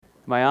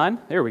Am I on?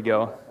 There we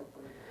go.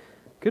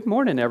 Good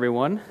morning,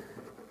 everyone.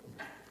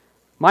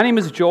 My name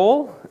is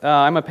Joel.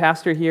 I'm a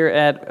pastor here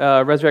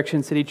at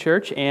Resurrection City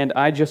Church, and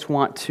I just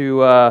want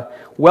to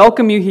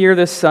welcome you here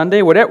this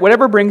Sunday.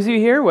 Whatever brings you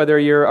here, whether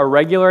you're a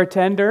regular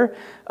attender,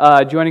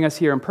 joining us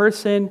here in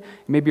person,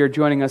 maybe you're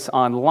joining us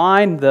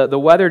online. The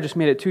weather just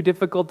made it too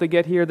difficult to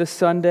get here this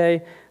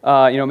Sunday.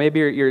 Maybe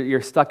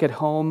you're stuck at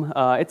home.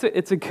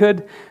 It's a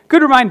good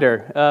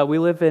reminder. We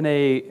live in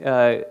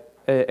a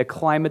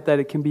climate that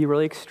it can be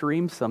really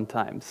extreme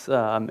sometimes.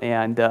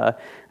 And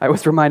I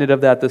was reminded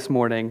of that this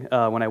morning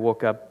when I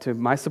woke up to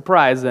my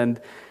surprise,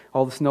 and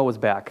all the snow was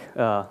back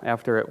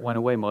after it went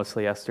away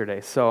mostly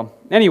yesterday. So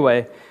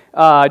anyway,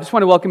 I just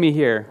want to welcome you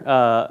here.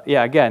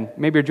 Again,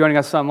 maybe you're joining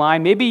us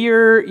online. Maybe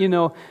you're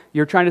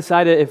trying to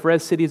decide if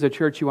Res City is a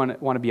church you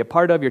want to be a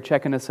part of. You're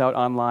checking us out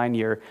online.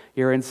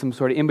 You're in some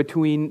sort of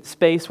in-between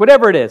space.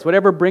 Whatever it is,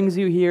 whatever brings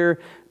you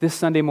here this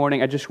Sunday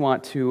morning, I just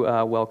want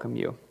to welcome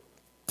you.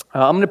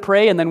 I'm going to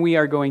pray, and then we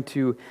are going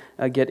to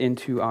get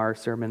into our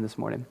sermon this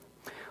morning.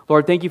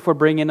 Lord, thank you for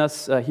bringing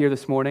us here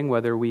this morning,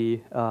 whether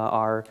we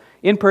are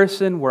in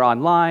person, we're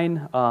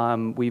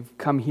online. We've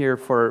come here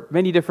for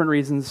many different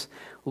reasons.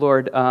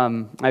 Lord,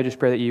 I just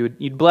pray that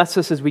you'd bless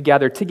us as we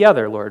gather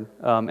together, Lord,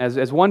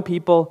 as one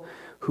people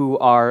who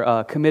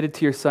are committed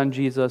to your Son,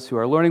 Jesus, who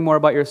are learning more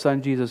about your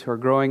Son, Jesus, who are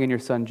growing in your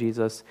Son,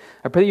 Jesus.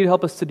 I pray that you'd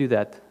help us to do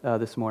that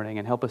this morning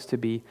and help us to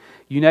be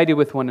united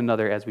with one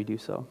another as we do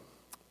so.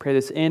 Pray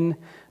this in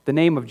the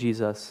name of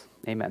Jesus.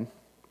 Amen.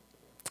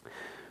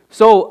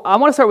 So I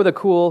want to start with a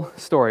cool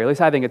story. At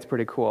least I think it's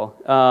pretty cool.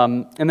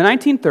 In the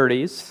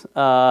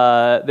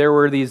 1930s, there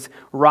were these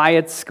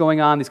riots going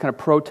on, these kind of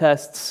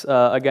protests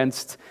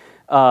against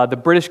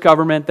the British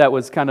government that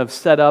was kind of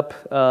set up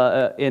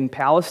in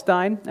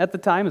Palestine at the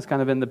time. It's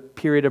kind of in the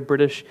period of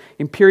British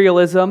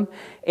imperialism.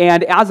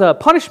 And as a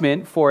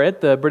punishment for it,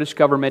 the British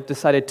government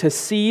decided to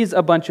seize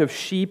a bunch of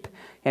sheep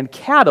and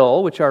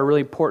cattle, which are a really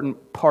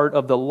important part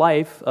of the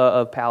life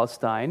of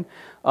Palestine,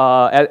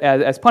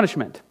 as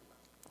punishment.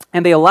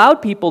 And they allowed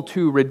people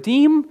to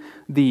redeem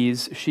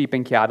these sheep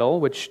and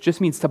cattle, which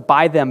just means to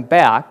buy them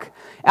back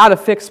at a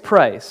fixed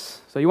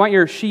price. So you want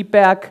your sheep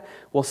back,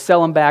 we'll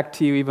sell them back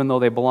to you even though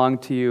they belong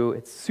to you.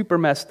 It's super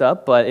messed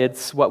up, but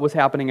it's what was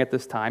happening at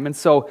this time. And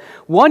so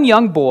one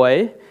young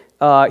boy,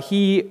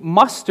 he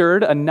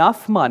mustered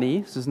enough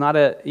money.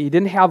 He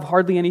didn't have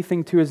hardly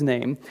anything to his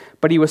name,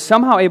 but he was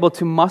somehow able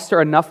to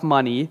muster enough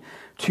money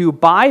to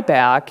buy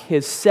back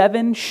his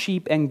 7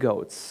 sheep and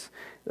goats.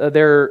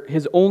 They're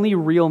his only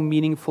real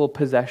meaningful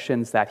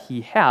possessions that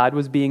he had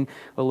was being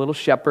a little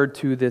shepherd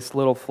to this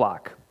little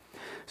flock.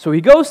 So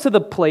he goes to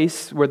the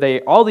place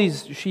where all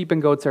these sheep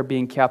and goats are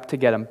being kept to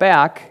get him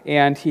back,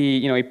 and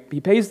he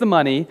pays the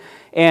money,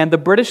 and the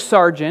British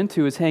sergeant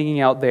who is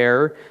hanging out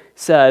there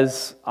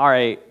says, "All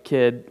right,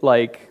 kid,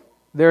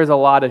 there's a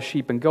lot of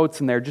sheep and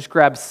goats in there. Just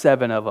grab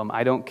 7 of them.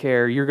 I don't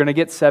care. You're going to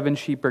get 7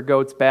 sheep or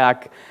goats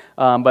back,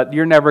 but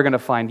you're never going to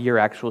find your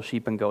actual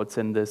sheep and goats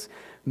in this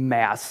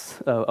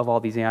mass of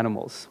all these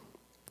animals."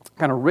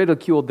 Kind of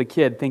ridiculed the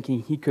kid, thinking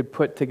he could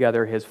put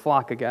together his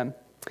flock again.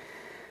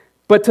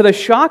 But to the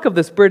shock of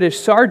this British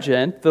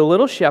sergeant, the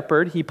little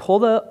shepherd, he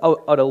pulled out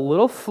a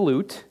little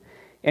flute,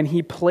 and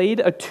he played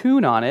a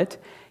tune on it,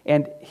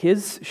 and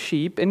his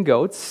sheep and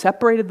goats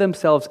separated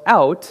themselves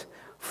out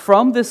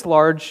from this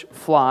large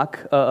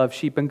flock of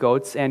sheep and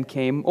goats and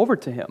came over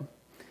to him.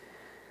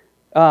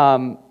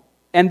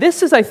 And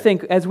this is, I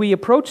think, as we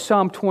approach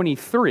Psalm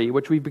 23,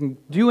 which we've been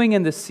doing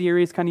in this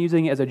series, kind of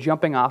using it as a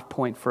jumping off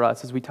point for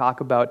us as we talk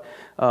about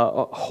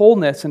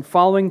wholeness and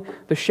following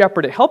the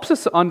shepherd, it helps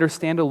us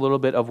understand a little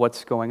bit of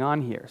what's going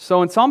on here.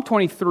 So in Psalm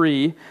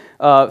 23,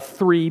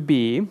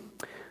 3b,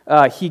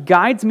 he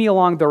guides me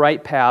along the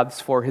right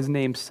paths for his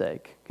name's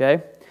sake.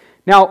 Okay?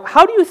 Now,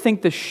 how do you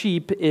think the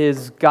sheep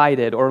is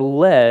guided or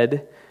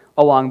led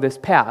along this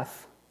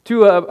path?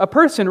 To a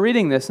person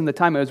reading this in the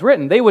time it was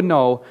written, they would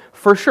know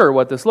for sure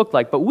what this looked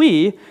like. But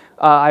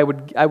I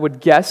would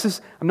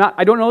guess,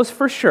 I don't know this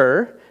for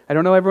sure. I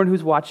don't know everyone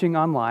who's watching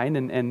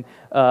online,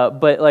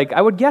 but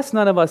I would guess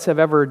none of us have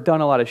ever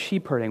done a lot of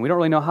sheep herding. We don't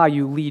really know how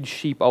you lead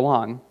sheep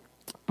along.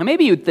 And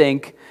maybe you'd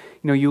think,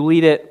 you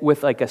lead it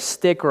with a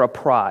stick or a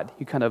prod.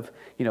 You kind of,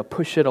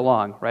 push it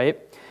along, right?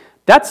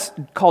 That's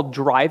called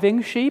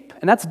driving sheep,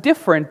 and that's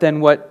different than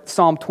what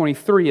Psalm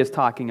 23 is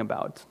talking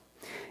about.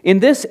 In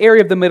this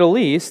area of the Middle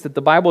East that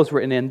the Bible is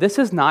written in, this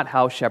is not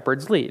how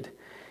shepherds lead.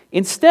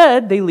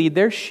 Instead, they lead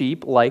their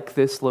sheep like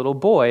this little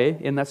boy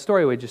in that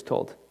story we just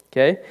told.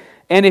 Okay?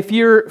 And if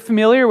you're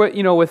familiar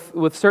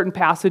with certain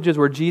passages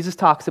where Jesus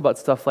talks about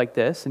stuff like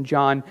this, in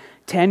John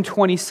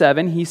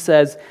 10:27, he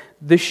says,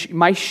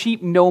 "My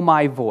sheep know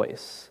my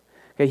voice."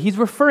 Okay, he's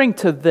referring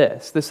to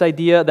this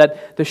idea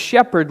that the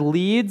shepherd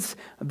leads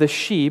the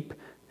sheep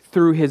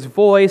through his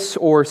voice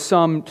or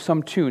some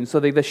tune. So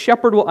the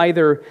shepherd will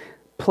either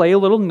play a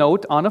little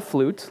note on a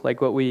flute, like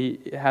what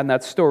we had in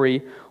that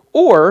story,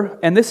 or,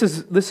 and this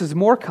is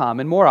more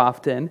common, more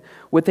often,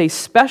 with a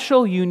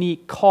special,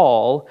 unique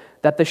call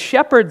that the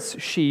shepherd's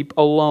sheep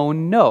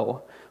alone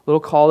know. little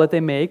call that they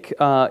make,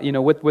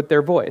 with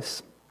their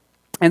voice.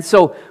 And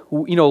so,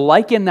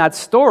 like in that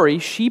story,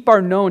 sheep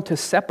are known to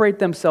separate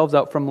themselves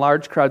out from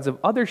large crowds of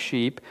other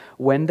sheep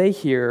when they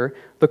hear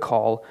the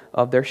call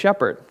of their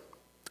shepherd.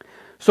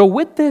 So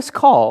with this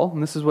call,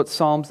 and this is what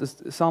Psalm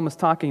is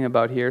talking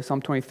about here, Psalm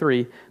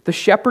 23, the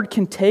shepherd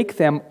can take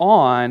them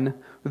on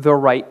the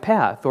right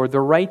path, or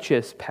the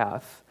righteous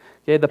path.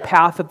 Okay, the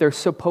path that they're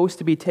supposed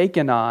to be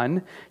taken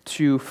on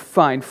to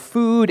find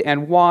food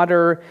and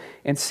water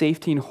and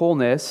safety and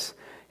wholeness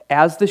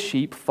as the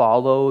sheep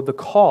follow the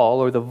call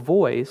or the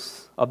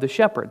voice of the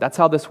shepherd. That's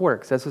how this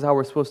works. This is how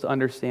we're supposed to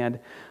understand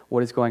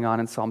what is going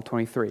on in Psalm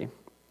 23.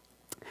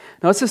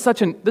 Now, this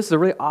is a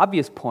really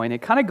obvious point.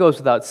 It kind of goes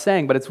without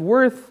saying, but it's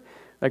worth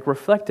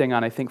reflecting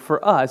on, I think,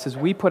 for us as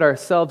we put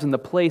ourselves in the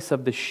place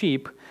of the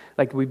sheep,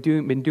 like we've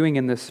been doing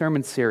in this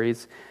sermon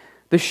series.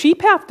 The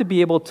sheep have to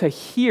be able to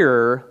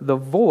hear the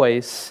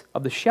voice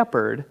of the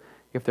shepherd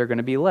if they're going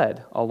to be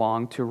led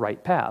along to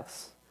right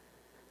paths.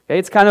 Okay,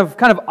 it's kind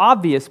of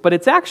obvious, but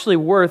it's actually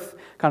worth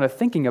kind of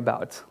thinking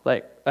about.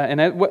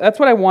 That's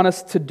what I want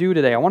us to do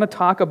today. I want to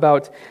talk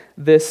about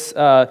this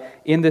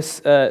in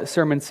this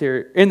sermon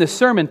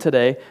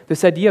today.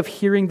 This idea of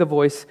hearing the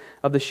voice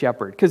of the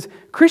shepherd, because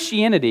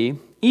Christianity,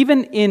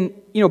 even in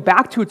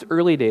back to its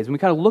early days, when we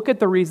kind of look at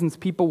the reasons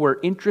people were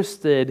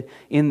interested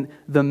in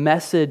the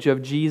message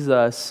of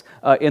Jesus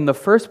in the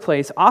first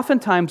place,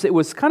 oftentimes it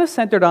was kind of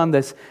centered on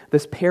this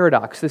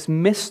paradox, this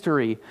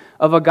mystery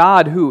of a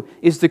God who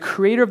is the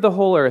creator of the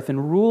whole earth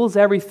and rules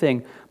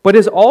everything, but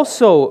is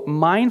also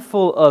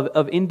mindful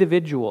of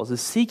individuals,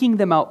 is seeking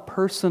them out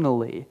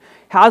personally,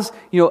 has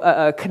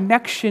a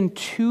connection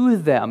to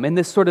them in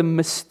this sort of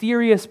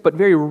mysterious but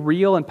very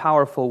real and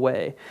powerful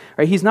way.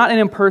 Right? He's not an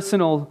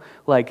impersonal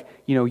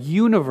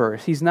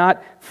universe. He's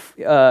not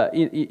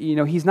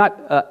he's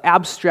not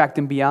abstract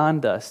and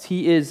beyond us.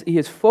 He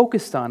is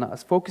focused on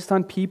us, focused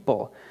on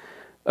people.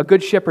 A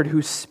good shepherd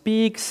who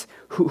speaks,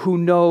 who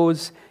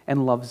knows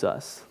and loves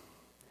us.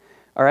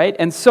 All right,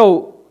 and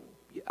so.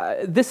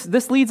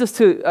 This leads us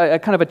to a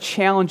kind of a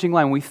challenging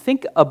line. We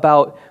think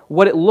about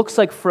what it looks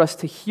like for us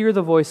to hear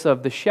the voice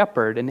of the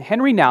shepherd. And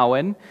Henry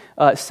Nouwen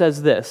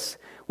says this: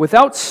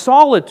 without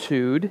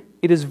solitude,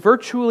 it is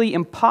virtually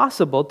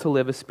impossible to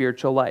live a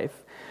spiritual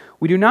life.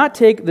 We do not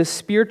take the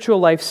spiritual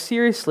life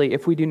seriously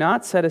if we do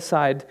not set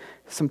aside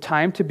some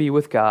time to be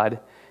with God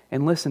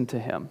and listen to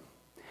Him.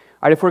 All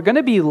right, if we're going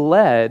to be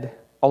led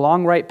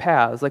along right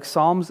paths, like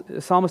Psalm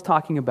is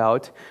talking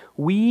about,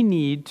 we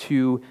need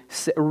to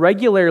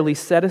regularly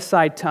set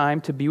aside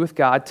time to be with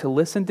God, to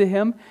listen to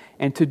Him,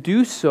 and to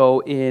do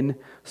so in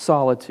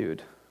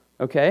solitude,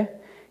 okay?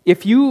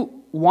 If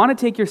you want to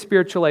take your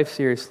spiritual life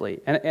seriously,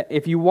 and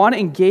if you want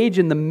to engage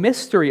in the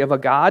mystery of a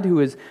God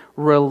who is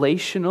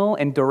relational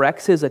and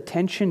directs His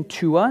attention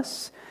to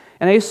us,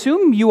 and I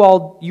assume you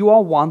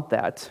all want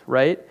that,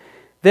 right?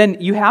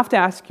 Then you have to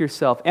ask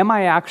yourself, am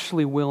I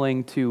actually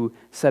willing to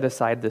set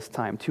aside this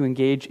time, to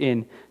engage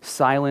in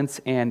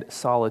silence and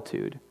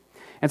solitude?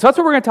 And so that's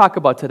what we're going to talk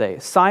about today,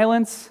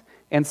 silence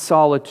and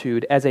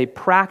solitude as a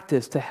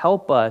practice to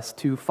help us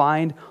to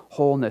find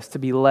wholeness, to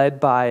be led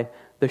by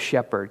the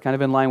shepherd, kind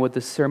of in line with the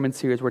sermon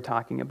series we're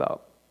talking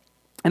about.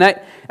 And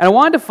I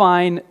want to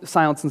define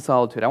silence and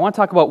solitude. I want to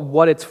talk about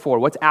what it's for,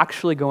 what's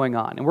actually going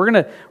on. And we're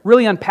going to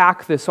really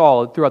unpack this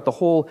all throughout the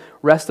whole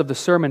rest of the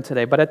sermon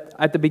today. But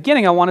at the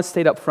beginning, I want to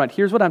state up front,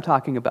 here's what I'm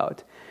talking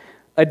about.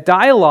 A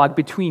dialogue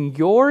between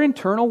your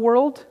internal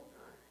world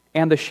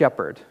and the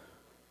shepherd.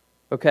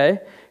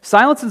 Okay?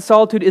 Silence and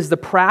solitude is the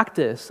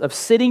practice of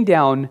sitting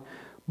down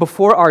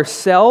before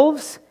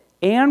ourselves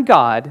and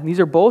God, and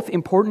these are both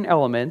important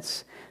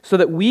elements, so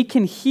that we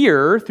can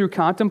hear through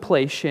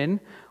contemplation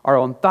our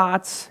own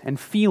thoughts and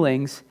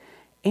feelings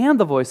and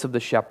the voice of the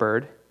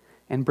shepherd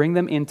and bring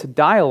them into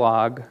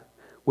dialogue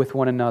with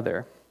one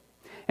another.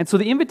 And so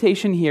the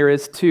invitation here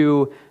is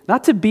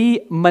not to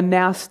be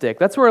monastic.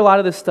 That's where a lot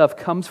of this stuff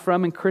comes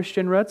from in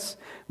Christian roots,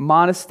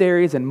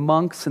 monasteries and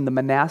monks and the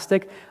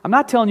monastic. I'm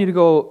not telling you to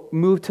go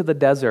move to the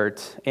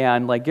desert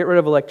and get rid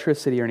of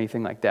electricity or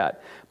anything like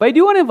that. But I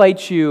do want to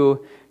invite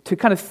you to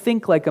kind of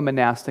think like a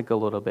monastic a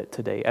little bit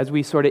today as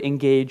we sort of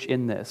engage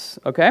in this,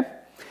 okay?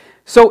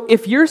 So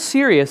if you're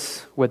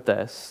serious with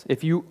this,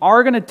 if you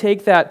are going to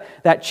take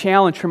that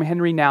challenge from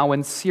Henry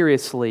Nouwen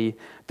seriously,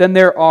 then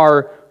there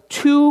are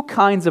two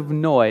kinds of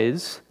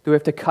noise that we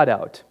have to cut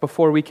out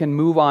before we can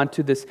move on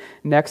to this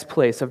next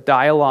place of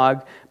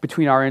dialogue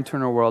between our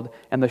internal world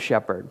and the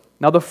shepherd.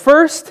 Now the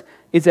first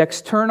is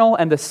external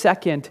and the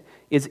second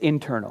is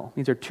internal.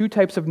 These are two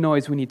types of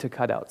noise we need to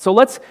cut out. So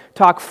let's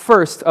talk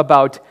first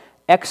about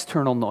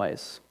external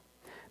noise.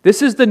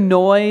 This is the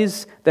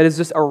noise that is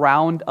just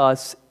around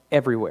us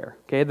everywhere.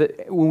 Okay,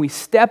 when we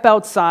step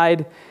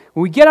outside,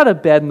 when we get out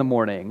of bed in the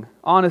morning,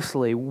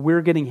 honestly,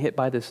 we're getting hit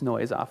by this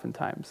noise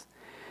oftentimes.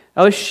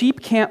 Now, the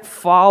sheep can't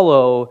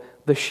follow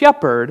the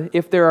shepherd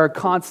if there are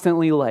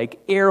constantly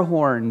air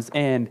horns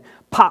and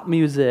pop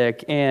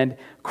music and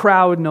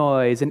crowd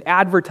noise and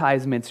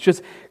advertisements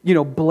just,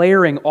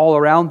 blaring all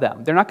around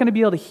them. They're not going to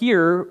be able to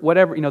hear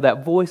whatever,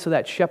 that voice of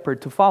that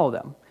shepherd to follow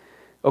them.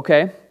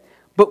 okay?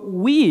 But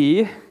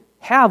we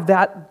have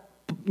that,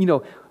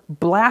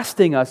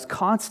 blasting us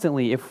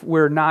constantly if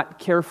we're not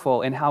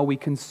careful in how we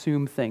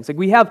consume things. Like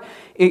we have,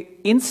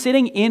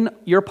 sitting in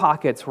your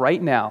pockets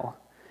right now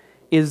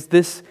is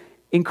this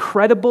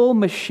incredible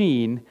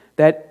machine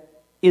that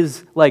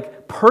is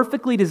like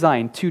perfectly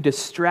designed to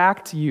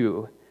distract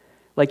you,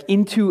 like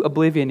into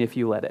oblivion if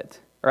you let it.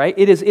 Right?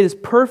 It is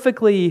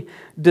perfectly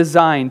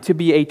designed to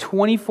be a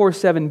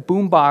 24/7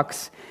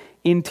 boombox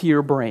into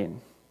your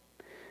brain.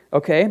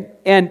 Okay?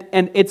 And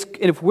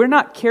if we're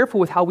not careful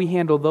with how we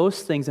handle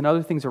those things and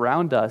other things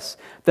around us,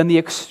 then the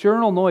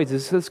external noise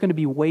is just going to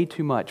be way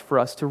too much for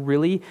us to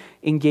really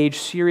engage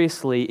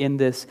seriously in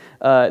this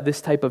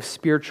type of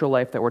spiritual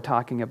life that we're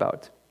talking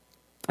about.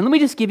 And let me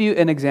just give you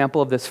an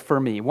example of this for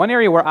me. One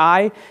area where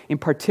I, in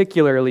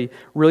particularly,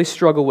 really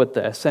struggle with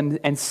this,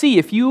 and see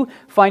if you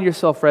find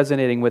yourself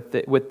resonating with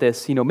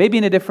this, maybe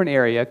in a different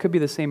area. It could be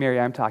the same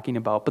area I'm talking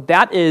about, but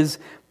that is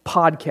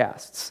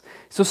podcasts.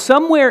 So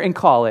somewhere in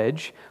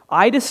college,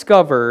 I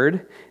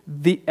discovered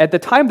at the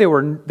time they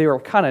were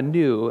kind of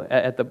new,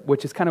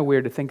 which is kind of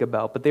weird to think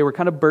about, but they were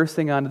kind of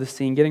bursting onto the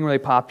scene, getting really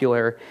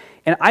popular,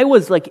 and I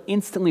was like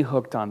instantly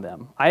hooked on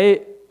them.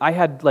 I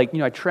had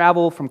I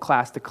travel from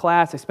class to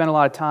class. I spent a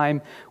lot of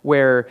time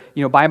where,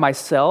 by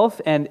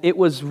myself, and it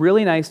was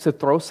really nice to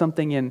throw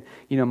something in,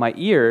 my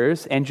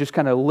ears and just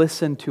kind of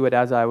listen to it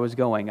as I was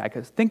going. I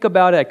could think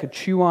about it, I could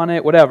chew on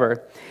it,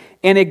 whatever.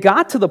 And it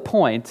got to the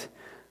point,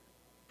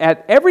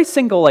 at every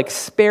single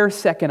spare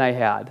second I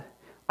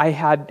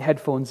had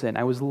headphones in.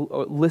 I was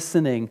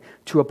listening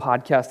to a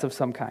podcast of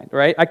some kind,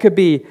 right? I could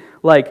be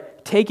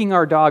taking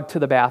our dog to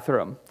the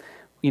bathroom,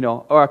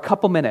 or a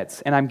couple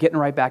minutes, and I'm getting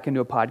right back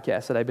into a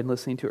podcast that I've been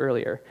listening to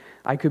earlier.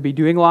 I could be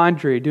doing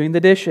laundry, doing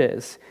the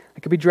dishes. I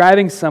could be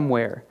driving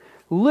somewhere.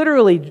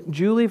 Literally,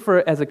 Julie,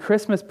 as a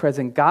Christmas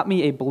present, got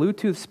me a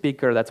Bluetooth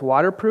speaker that's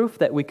waterproof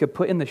that we could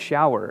put in the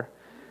shower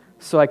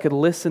so I could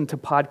listen to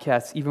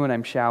podcasts even when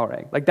I'm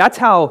showering. That's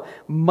how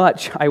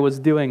much I was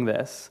doing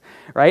this,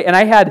 right? And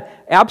I had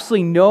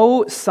absolutely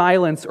no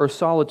silence or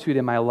solitude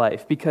in my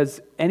life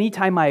because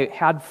anytime I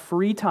had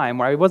free time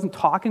where I wasn't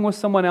talking with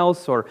someone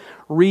else or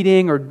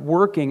reading or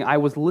working, I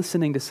was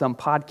listening to some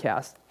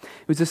podcast.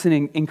 It was just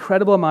an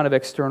incredible amount of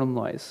external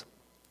noise.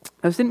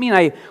 This didn't mean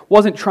I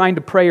wasn't trying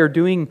to pray or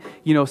doing,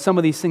 some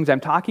of these things I'm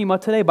talking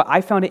about today, but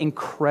I found it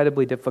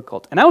incredibly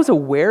difficult. And I was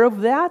aware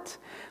of that,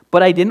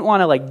 but I didn't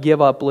want to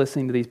give up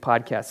listening to these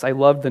podcasts. I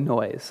loved the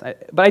noise.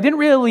 But I didn't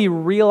really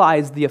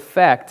realize the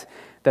effect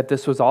that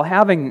this was all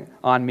having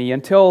on me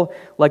until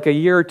a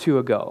year or two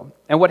ago.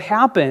 And what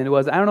happened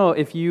was, I don't know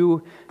if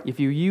you use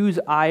you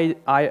have an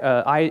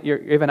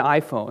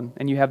iPhone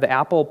and you have the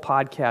Apple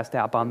Podcast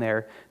app on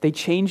there. They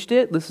changed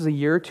it. This is a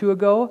year or two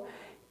ago,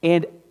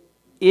 and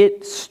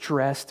it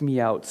stressed me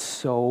out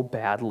so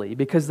badly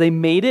because they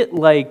made it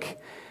like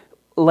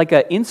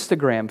an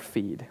Instagram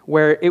feed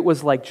where it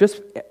was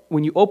just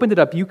when you opened it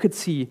up, you could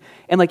see,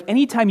 and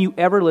anytime you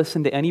ever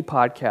listen to any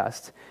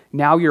podcast,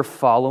 now you're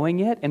following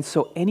it, and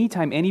so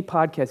anytime any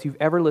podcast you've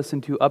ever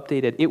listened to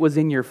updated, it was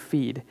in your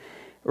feed,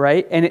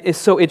 right? And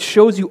so it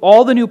shows you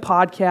all the new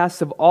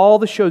podcasts of all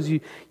the shows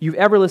you've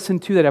ever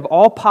listened to that have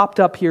all popped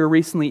up here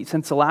recently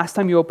since the last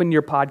time you opened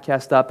your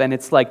podcast up, and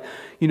it's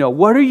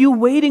what are you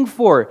waiting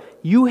for?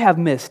 You have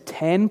missed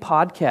 10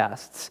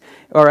 podcasts,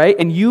 all right?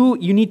 And you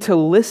need to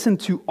listen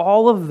to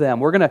all of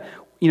them. We're going to,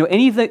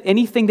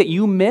 anything that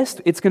you missed,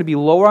 it's going to be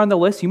lower on the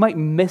list. You might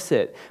miss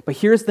it, but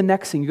here's the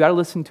next thing. You got to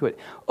listen to it.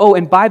 Oh,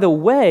 and by the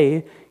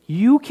way,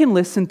 you can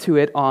listen to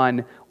it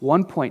on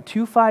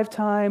 1.25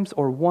 times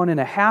or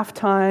 1.5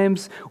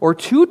 times or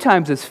 2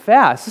 times as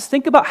fast. Just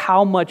think about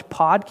how much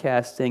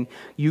podcasting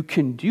you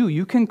can do.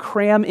 You can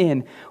cram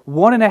in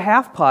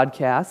 1.5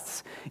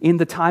 podcasts in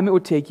the time it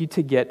would take you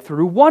to get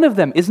through one of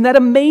them. Isn't that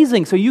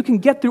amazing? So you can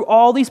get through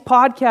all these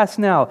podcasts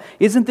now.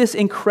 Isn't this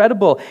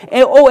incredible?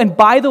 And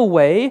by the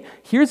way,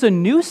 here's a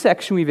new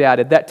section we've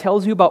added that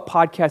tells you about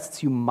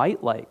podcasts you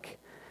might like.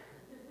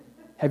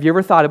 Have you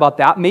ever thought about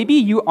that? Maybe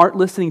you aren't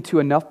listening to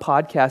enough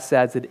podcasts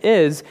as it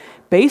is.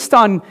 Based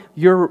on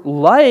your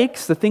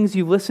likes, the things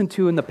you've listened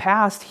to in the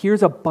past,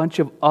 here's a bunch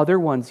of other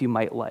ones you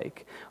might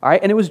like. All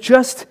right? And it was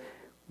just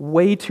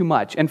way too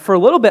much. And for a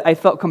little bit, I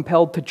felt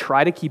compelled to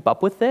try to keep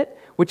up with it,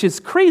 which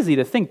is crazy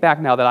to think back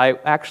now that I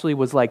actually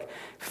was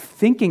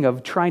thinking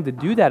of trying to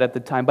do that at the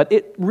time. But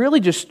it really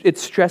it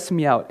stressed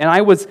me out. And I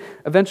was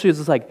eventually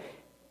just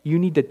you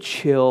need to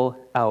chill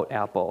out,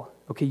 Apple.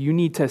 Okay, you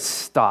need to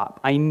stop.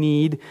 I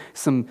need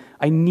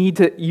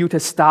you to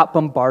stop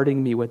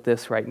bombarding me with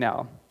this right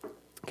now.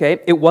 Okay,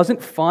 it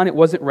wasn't fun, it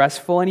wasn't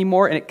restful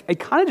anymore, and it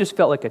kind of just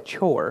felt like a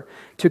chore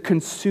to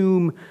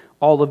consume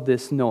all of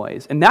this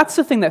noise. And that's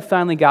the thing that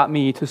finally got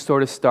me to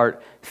sort of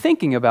start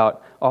thinking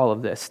about all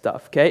of this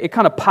stuff, okay? It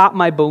kind of popped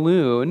my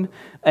balloon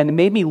and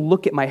made me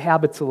look at my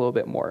habits a little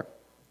bit more.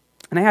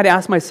 And I had to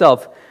ask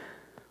myself,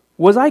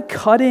 was I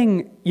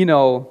cutting,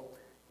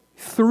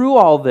 through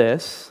all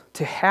this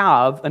to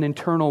have an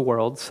internal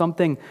world,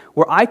 something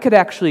where I could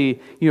actually,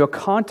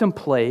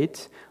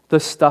 contemplate the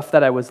stuff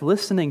that I was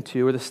listening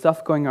to or the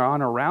stuff going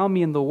on around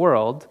me in the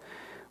world,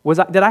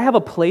 Did I have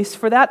a place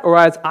for that, or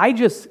was I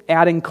just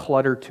adding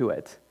clutter to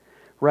it,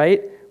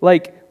 right?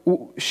 Like,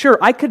 sure,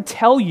 I could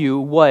tell you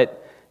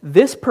what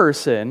this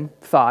person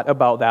thought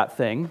about that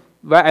thing.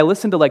 Right? I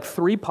listened to like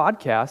 3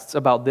 podcasts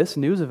about this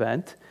news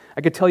event.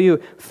 I could tell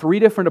you 3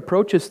 different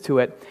approaches to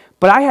it,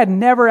 but I had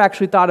never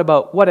actually thought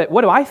about what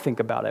do I think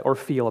about it or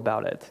feel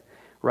about it,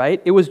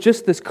 right? It was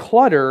just this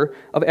clutter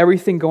of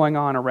everything going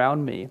on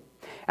around me.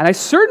 And I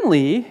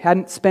certainly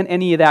hadn't spent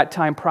any of that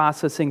time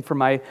processing for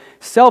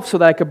myself so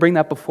that I could bring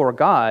that before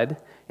God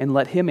and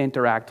let Him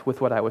interact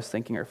with what I was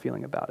thinking or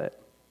feeling about it.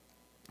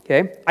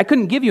 Okay? I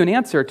couldn't give you an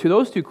answer to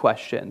those 2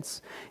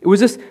 questions. It was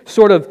this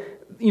sort of,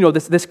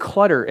 this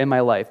clutter in my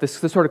life, this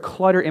sort of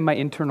clutter in my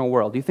internal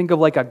world. You think of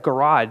like a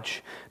garage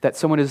that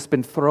someone has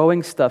been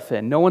throwing stuff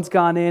in. No one's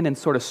gone in and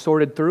sort of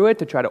sorted through it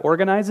to try to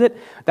organize it.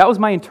 That was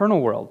my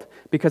internal world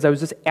because I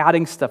was just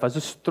adding stuff. I was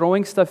just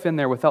throwing stuff in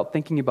there without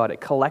thinking about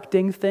it,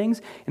 collecting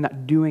things and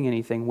not doing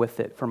anything with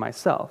it for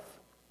myself.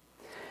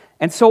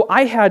 And so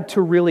I had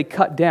to really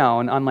cut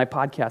down on my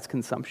podcast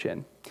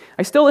consumption.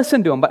 I still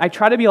listen to them, but I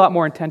try to be a lot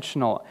more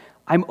intentional.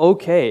 I'm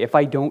okay if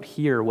I don't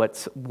hear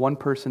what one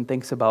person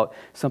thinks about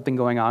something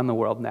going on in the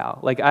world now.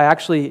 Like, I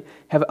actually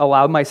have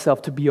allowed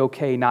myself to be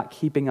okay not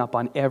keeping up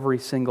on every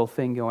single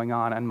thing going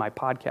on my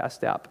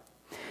podcast app.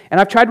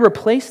 And I've tried to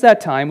replace that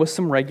time with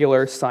some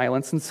regular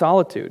silence and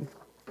solitude.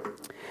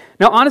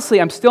 Now, honestly,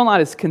 I'm still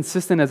not as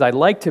consistent as I'd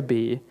like to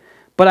be,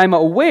 but I'm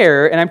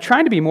aware and I'm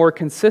trying to be more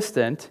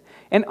consistent.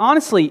 And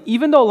honestly,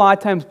 even though a lot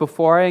of times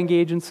before I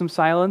engage in some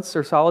silence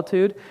or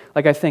solitude,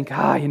 like I think, this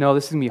is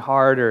going to be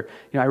hard, or,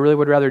 I really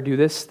would rather do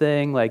this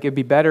thing, like it'd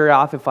be better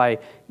off if I,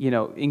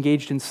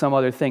 engaged in some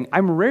other thing.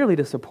 I'm rarely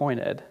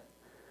disappointed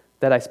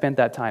that I spent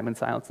that time in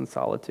silence and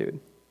solitude,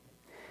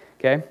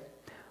 okay?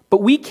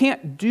 But we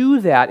can't do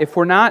that if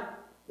we're not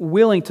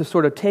willing to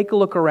sort of take a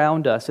look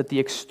around us at the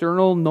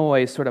external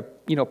noise sort of,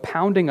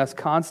 pounding us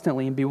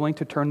constantly and be willing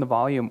to turn the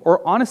volume,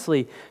 or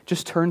honestly,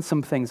 just turn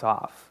some things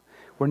off.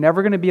 We're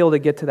never going to be able to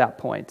get to that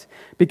point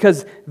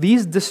because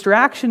these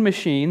distraction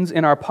machines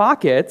in our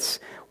pockets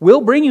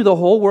will bring you the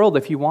whole world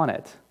if you want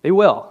it. They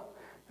will.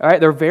 All right?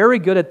 They're very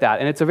good at that,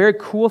 and it's a very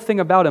cool thing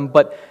about them,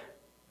 but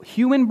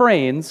human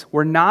brains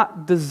were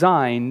not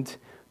designed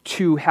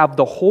to have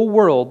the whole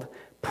world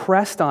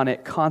pressed on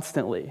it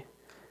constantly.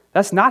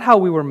 That's not how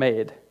we were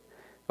made.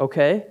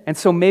 Okay? And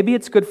so maybe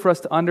it's good for us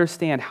to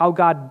understand how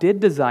God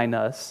did design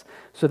us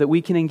so that we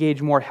can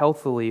engage more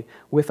healthily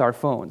with our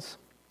phones.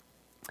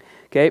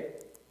 Okay?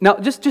 Now,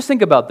 just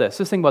think about this.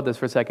 Just think about this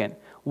for a second.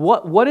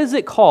 What is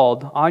it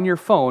called on your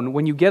phone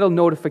when you get a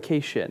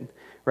notification,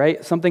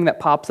 right? Something that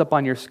pops up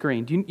on your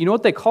screen. Do you know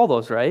what they call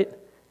those, right?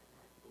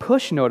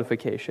 Push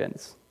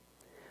notifications.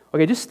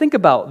 Okay, just think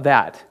about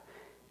that.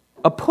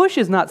 A push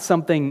is not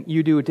something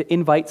you do to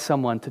invite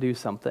someone to do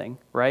something,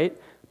 right?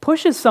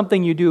 Push is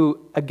something you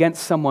do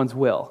against someone's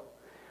will,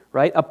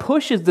 right? A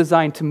push is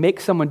designed to make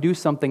someone do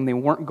something they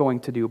weren't going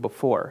to do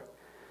before.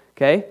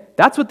 Okay?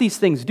 That's what these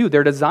things do.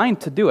 They're designed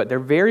to do it. They're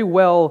very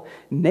well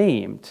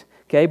named.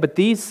 Okay? But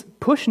these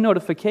push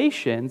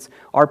notifications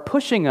are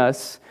pushing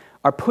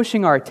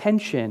our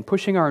attention,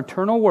 pushing our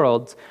internal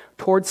worlds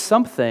towards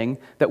something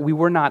that we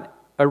were not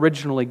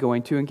originally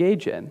going to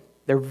engage in.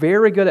 They're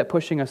very good at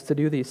pushing us to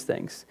do these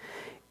things.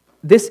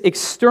 This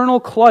external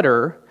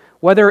clutter,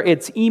 whether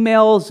it's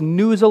emails,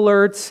 news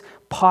alerts,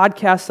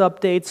 podcast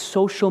updates,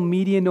 social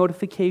media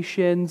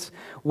notifications,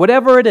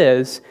 whatever it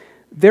is,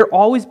 they're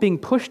always being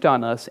pushed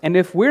on us, and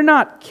if we're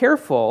not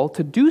careful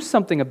to do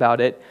something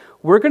about it,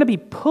 we're going to be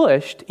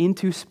pushed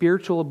into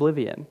spiritual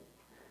oblivion.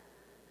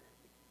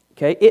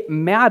 Okay? It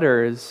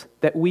matters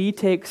that we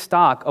take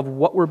stock of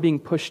what we're being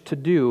pushed to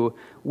do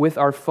with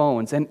our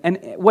phones, and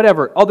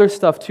whatever, other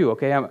stuff too,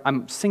 okay?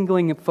 I'm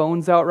singling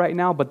phones out right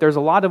now, but there's a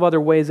lot of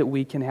other ways that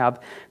we can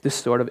have this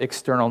sort of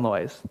external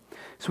noise.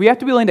 So we have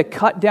to be willing to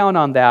cut down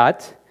on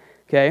that,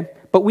 okay?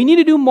 But we need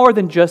to do more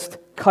than just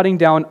cutting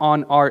down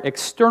on our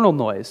external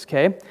noise,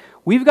 okay?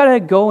 We've got to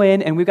go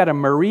in and we've got to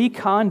Marie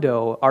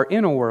Kondo our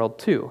inner world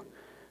too,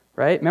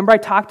 right? Remember I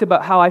talked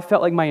about how I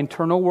felt like my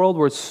internal world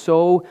was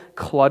so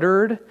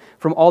cluttered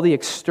from all the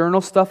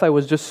external stuff I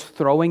was just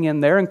throwing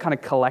in there and kind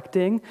of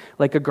collecting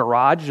like a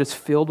garage just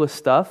filled with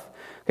stuff.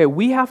 Okay,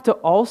 we have to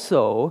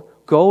also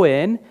go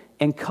in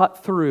and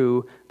cut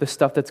through the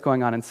stuff that's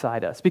going on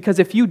inside us. Because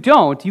if you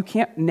don't, you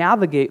can't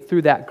navigate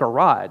through that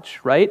garage,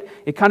 right?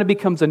 It kind of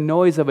becomes a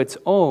noise of its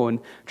own,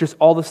 just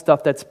all the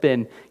stuff that's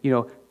been,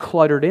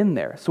 cluttered in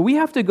there. So we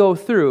have to go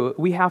through,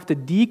 we have to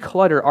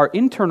declutter our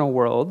internal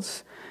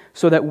worlds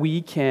so that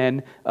we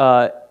can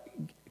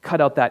cut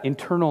out that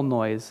internal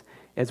noise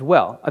as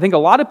well. I think a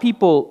lot of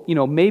people,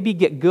 maybe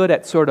get good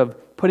at sort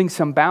of putting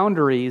some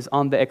boundaries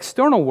on the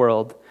external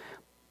world,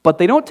 but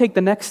they don't take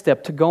the next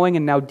step to going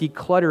and now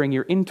decluttering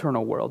your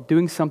internal world,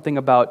 doing something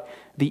about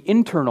the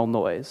internal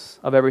noise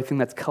of everything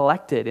that's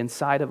collected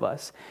inside of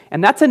us.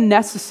 And that's a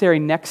necessary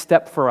next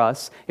step for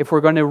us if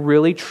we're going to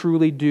really,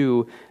 truly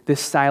do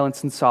this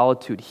silence and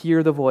solitude,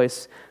 hear the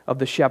voice of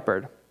the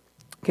shepherd.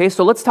 Okay,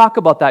 so let's talk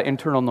about that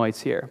internal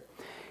noise here.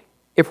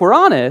 If we're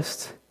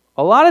honest,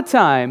 a lot of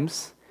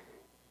times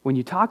when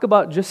you talk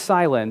about just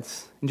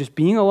silence and just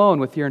being alone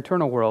with your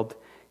internal world,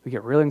 we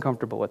get really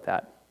uncomfortable with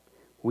that.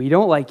 We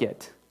don't like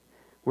it.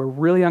 We're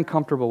really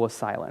uncomfortable with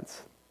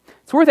silence.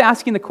 It's worth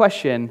asking the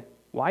question,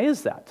 why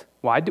is that?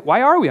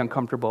 Why are we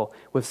uncomfortable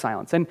with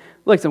silence? And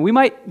listen,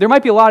 there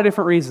might be a lot of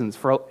different reasons.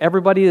 For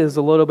everybody is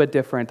a little bit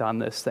different on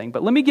this thing.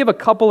 But let me give a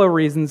couple of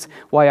reasons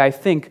why I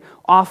think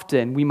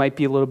often we might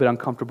be a little bit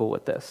uncomfortable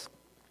with this.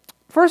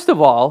 First of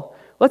all,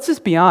 let's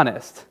just be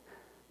honest.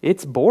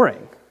 It's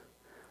boring.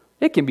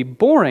 It can be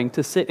boring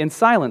to sit in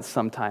silence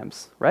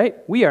sometimes, right?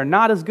 We are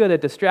not as good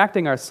at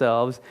distracting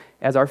ourselves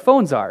as our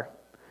phones are,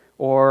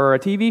 or a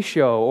TV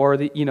show, or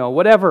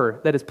whatever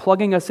that is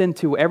plugging us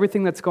into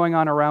everything that's going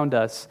on around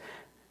us.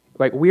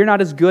 Like, we're not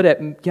as good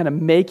at kind of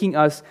making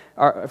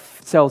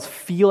ourselves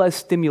feel as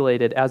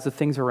stimulated as the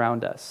things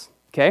around us.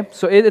 Okay,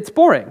 so it's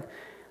boring.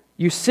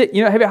 You sit.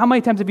 How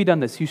many times have you done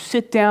this? You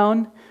sit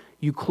down,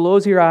 you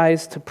close your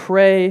eyes to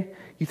pray.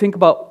 You think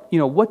about,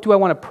 what do I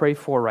want to pray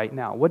for right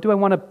now? What do I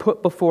want to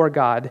put before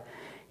God?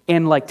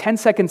 And like 10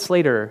 seconds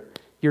later,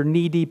 you're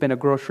knee-deep in a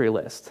grocery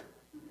list,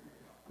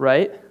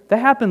 right? That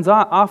happens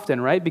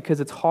often, right? Because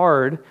it's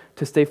hard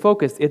to stay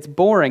focused. It's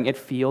boring. It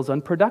feels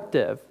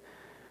unproductive,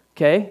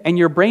 okay? And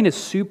your brain is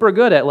super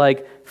good at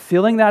like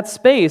filling that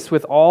space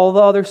with all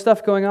the other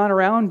stuff going on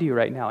around you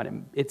right now.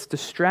 And it's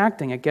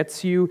distracting. It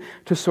gets you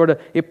to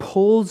it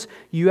pulls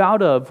you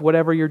out of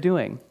whatever you're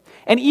doing.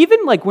 And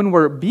even like when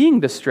we're being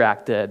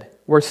distracted,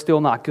 we're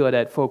still not good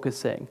at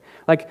focusing.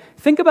 Like,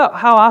 think about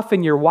how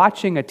often you're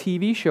watching a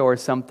TV show or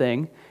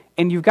something,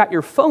 and you've got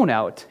your phone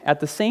out at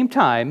the same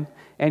time,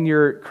 and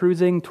you're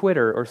cruising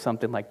Twitter or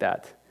something like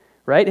that,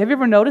 right? Have you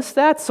ever noticed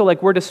that? So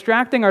like, we're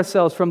distracting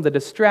ourselves from the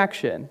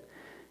distraction,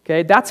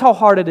 okay? That's how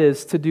hard it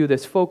is to do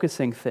this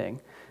focusing thing,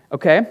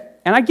 okay?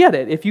 And I get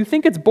it. If you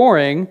think it's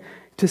boring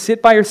to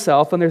sit by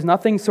yourself and there's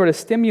nothing sort of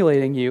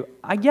stimulating you,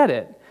 I get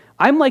it.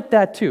 I'm like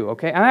that too,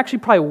 okay? I'm actually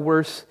probably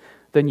worse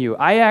than you.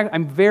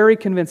 I'm very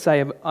convinced I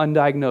have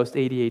undiagnosed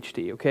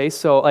ADHD, okay?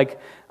 So like,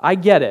 I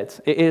get it.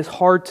 It is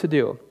hard to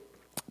do.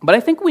 But I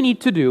think we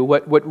need to do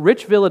what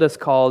Rich Villodas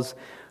calls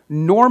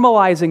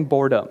normalizing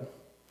boredom,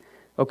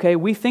 okay?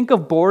 We think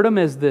of boredom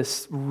as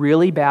this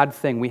really bad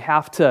thing. We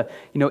have to,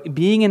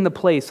 being in the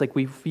place, like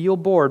we feel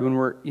bored when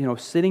we're,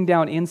 sitting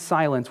down in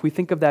silence, we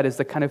think of that as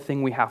the kind of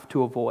thing we have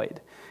to avoid,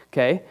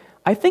 okay?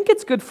 I think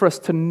it's good for us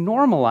to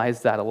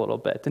normalize that a little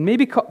bit. And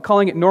maybe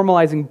calling it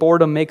normalizing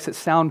boredom makes it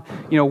sound,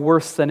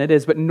 worse than it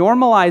is, but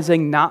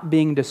normalizing not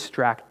being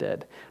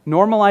distracted,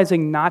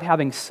 normalizing not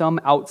having some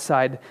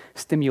outside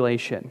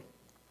stimulation,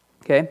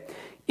 okay?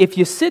 If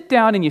you sit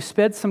down and you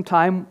spend some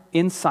time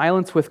in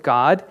silence with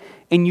God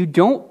and you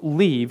don't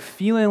leave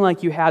feeling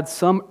like you had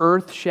some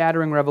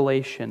earth-shattering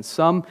revelation,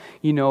 some,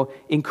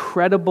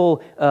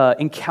 incredible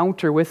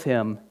encounter with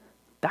Him,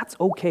 that's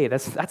okay.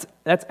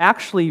 That's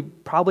actually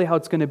probably how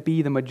it's going to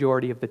be the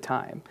majority of the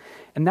time.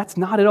 And that's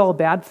not at all a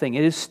bad thing.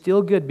 It is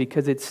still good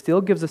because it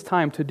still gives us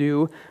time to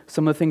do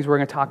some of the things we're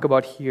going to talk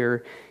about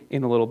here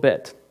in a little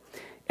bit.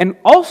 And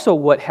also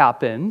what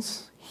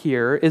happens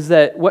here is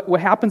that what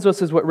happens to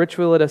us is what Rich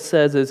Villodas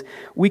says is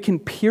we can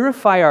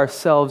purify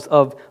ourselves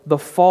of the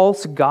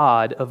false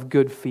god of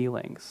good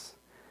feelings.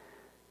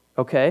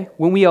 Okay?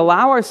 When we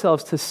allow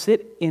ourselves to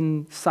sit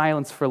in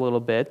silence for a little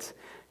bit,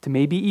 to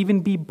maybe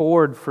even be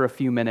bored for a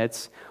few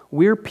minutes,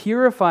 we're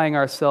purifying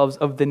ourselves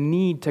of the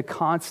need to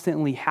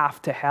constantly have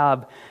to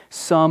have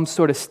some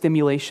sort of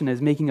stimulation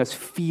as making us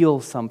feel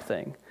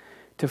something,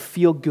 to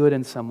feel good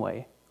in some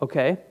way,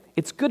 okay?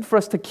 It's good for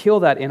us to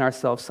kill that in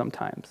ourselves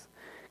sometimes,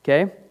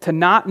 okay? To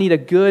not need a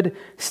good,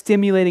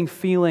 stimulating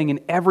feeling in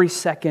every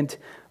second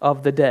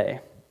of the day,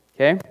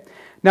 okay?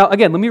 Now,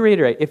 again, let me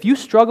reiterate. If you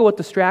struggle with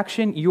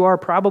distraction, you are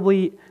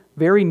probably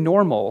very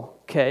normal,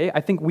 okay? I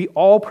think we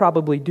all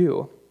probably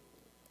do.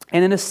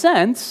 And in a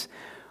sense,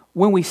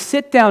 when we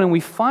sit down and we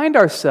find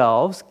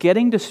ourselves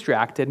getting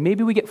distracted,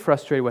 maybe we get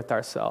frustrated with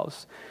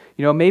ourselves.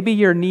 Maybe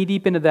you're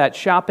knee-deep into that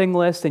shopping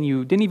list and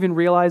you didn't even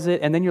realize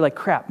it, and then you're like,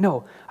 crap,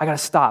 no, I got to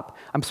stop.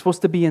 I'm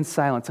supposed to be in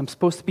silence. I'm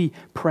supposed to be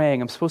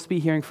praying. I'm supposed to be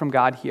hearing from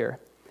God here.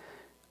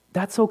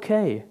 That's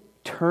okay.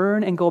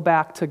 Turn and go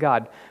back to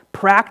God.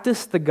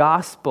 Practice the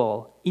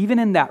gospel, even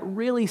in that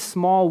really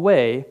small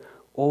way,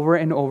 over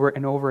and over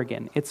and over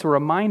again. It's a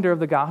reminder of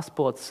the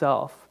gospel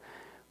itself.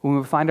 When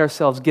we find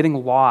ourselves getting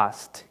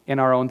lost in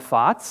our own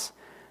thoughts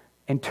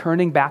and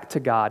turning back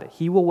to God,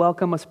 He will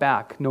welcome us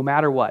back no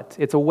matter what.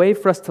 It's a way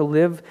for us to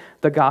live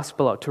the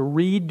gospel out, to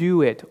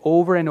redo it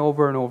over and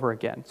over and over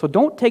again. So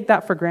don't take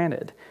that for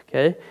granted,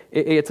 okay?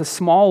 It's a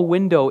small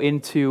window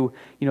into,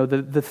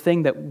 the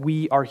thing that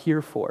we are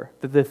here for,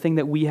 the thing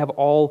that we have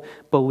all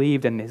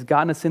believed and has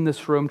gotten us in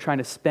this room trying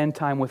to spend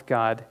time with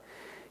God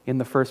in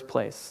the first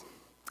place.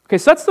 Okay,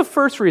 so that's the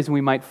first reason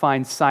we might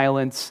find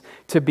silence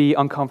to be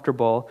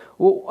uncomfortable.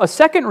 Well, a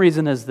second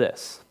reason is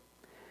this.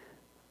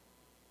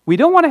 We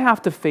don't want to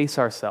have to face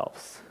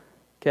ourselves,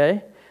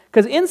 okay?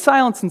 Because in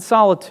silence and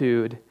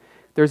solitude,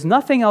 there's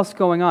nothing else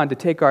going on to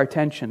take our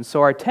attention.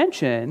 So our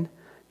attention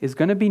is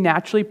going to be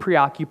naturally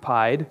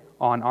preoccupied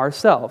on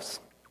ourselves.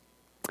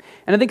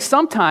 And I think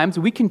sometimes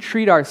we can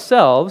treat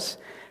ourselves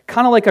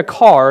kind of like a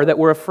car that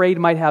we're afraid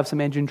might have some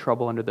engine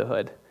trouble under the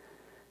hood.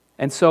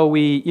 And so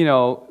we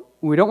don't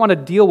want to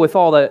deal with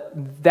all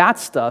that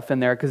stuff in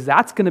there because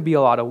that's going to be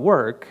a lot of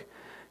work.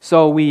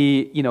 So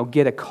we,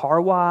 get a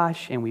car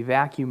wash and we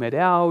vacuum it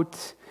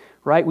out,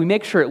 right? We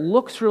make sure it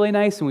looks really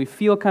nice and we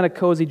feel kind of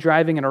cozy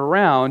driving it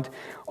around,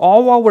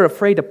 all while we're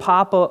afraid to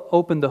pop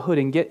open the hood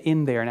and get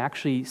in there and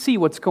actually see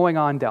what's going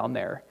on down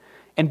there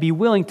and be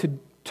willing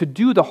to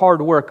do the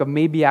hard work of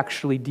maybe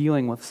actually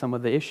dealing with some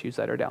of the issues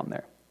that are down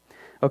there,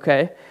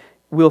 okay?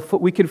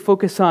 We could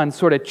focus on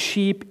sort of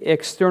cheap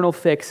external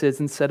fixes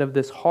instead of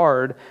this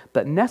hard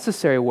but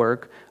necessary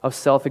work of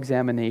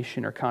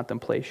self-examination or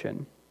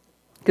contemplation.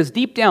 Because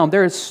deep down,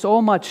 there is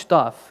so much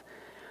stuff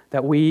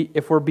that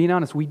if we're being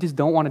honest, we just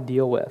don't want to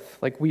deal with.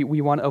 Like,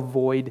 we want to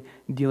avoid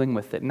dealing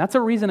with it. And that's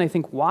a reason, I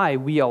think, why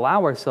we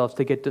allow ourselves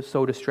to get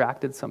so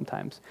distracted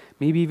sometimes,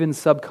 maybe even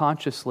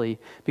subconsciously,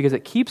 because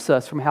it keeps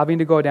us from having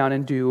to go down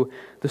and do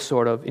the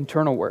sort of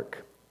internal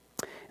work.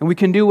 And we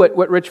can do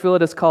what Rich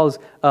Villodas calls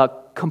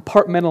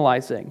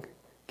compartmentalizing,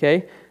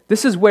 okay?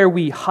 This is where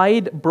we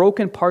hide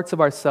broken parts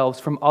of ourselves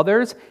from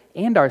others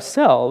and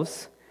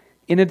ourselves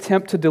in an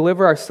attempt to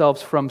deliver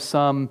ourselves from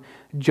some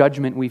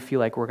judgment we feel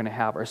like we're going to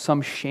have or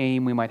some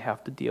shame we might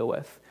have to deal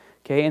with.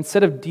 Okay,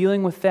 instead of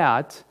dealing with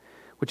that,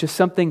 which is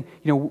something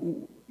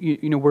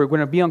we're going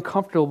to be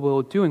uncomfortable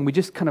with doing, we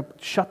just kind of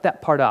shut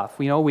that part off.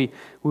 We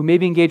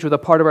maybe engage with a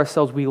part of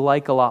ourselves we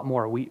like a lot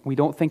more. We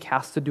don't think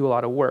has to do a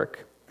lot of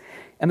work.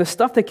 And the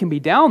stuff that can be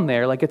down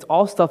there, like it's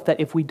all stuff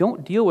that if we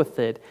don't deal with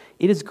it,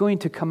 it is going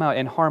to come out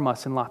and harm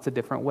us in lots of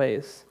different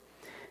ways.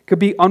 It could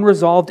be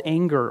unresolved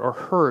anger or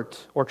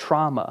hurt or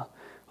trauma,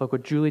 like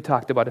what Julie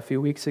talked about a few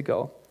weeks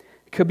ago.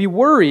 It could be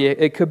worry.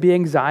 It could be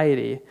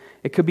anxiety.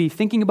 It could be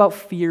thinking about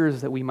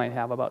fears that we might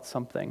have about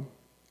something.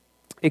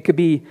 It could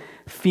be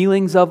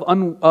feelings of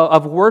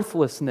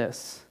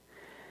worthlessness.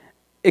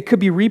 It could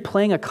be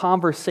replaying a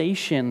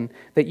conversation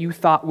that you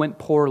thought went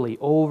poorly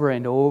over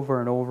and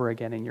over and over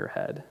again in your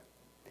head.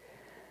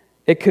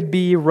 It could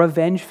be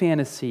revenge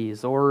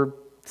fantasies or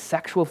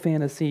sexual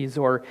fantasies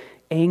or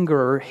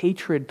anger or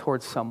hatred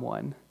towards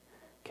someone.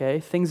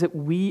 Okay, things that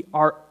we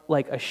are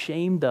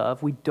ashamed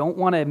of, we don't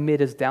want to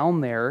admit is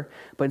down there,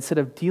 but instead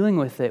of dealing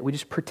with it, we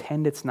just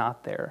pretend it's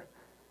not there.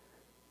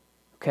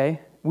 Okay,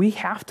 we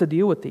have to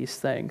deal with these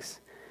things.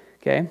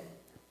 Okay,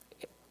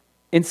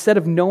 instead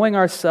of knowing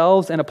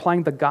ourselves and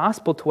applying the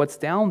gospel to what's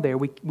down there,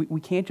 we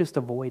can't just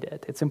avoid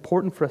it. It's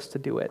important for us to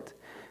do it.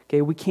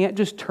 Okay, we can't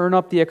just turn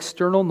up the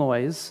external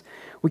noise.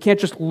 We can't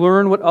just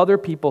learn what other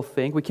people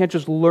think. We can't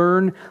just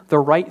learn the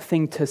right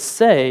thing to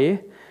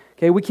say.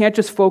 Okay, we can't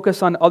just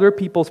focus on other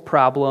people's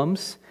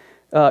problems,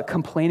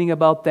 complaining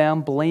about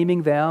them,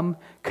 blaming them,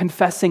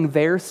 confessing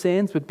their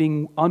sins, but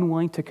being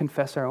unwilling to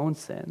confess our own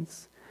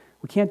sins.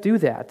 We can't do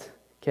that,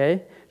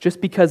 okay? Just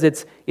because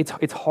it's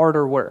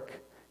harder work,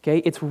 okay?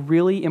 It's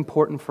really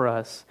important for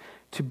us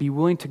to be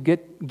willing to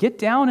get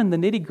down in the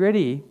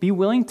nitty-gritty, be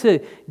willing to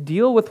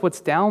deal with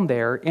what's down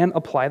there and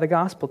apply the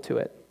gospel to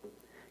it,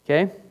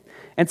 okay?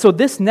 And so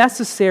this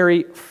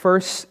necessary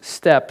first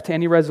step to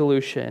any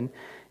resolution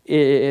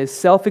is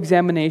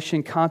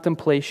self-examination,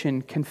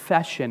 contemplation,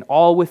 confession,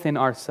 all within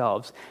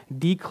ourselves,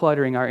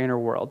 decluttering our inner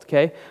world,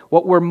 okay?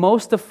 What we're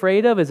most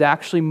afraid of is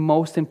actually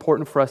most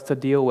important for us to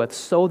deal with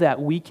so that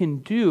we can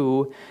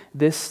do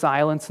this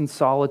silence and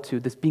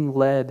solitude, this being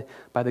led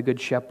by the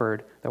Good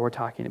Shepherd that we're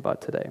talking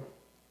about today.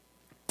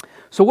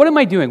 So what am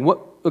I doing?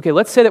 Okay,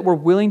 let's say that we're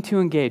willing to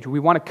engage. We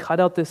want to cut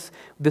out this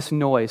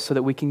noise so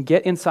that we can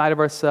get inside of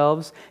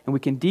ourselves and we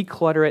can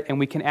declutter it and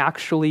we can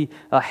actually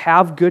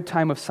have good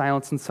time of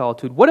silence and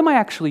solitude. What am I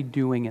actually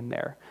doing in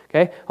there?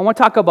 Okay, I want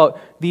to talk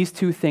about these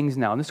two things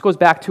now. And this goes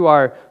back to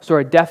our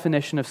sort of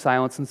definition of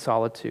silence and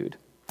solitude.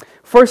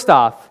 First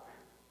off,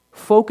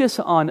 focus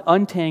on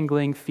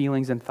untangling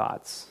feelings and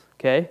thoughts.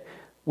 Okay,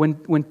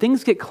 when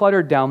things get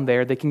cluttered down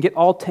there, they can get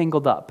all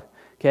tangled up.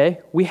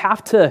 Okay, we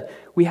have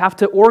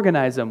to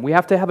organize them. We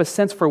have to have a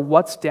sense for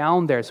what's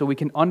down there so we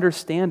can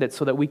understand it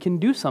so that we can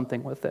do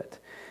something with it.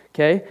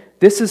 Okay,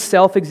 this is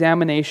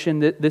self-examination.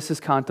 This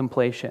is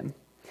contemplation.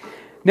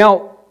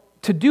 Now,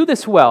 to do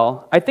this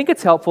well, I think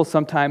it's helpful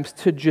sometimes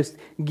to just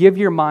give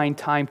your mind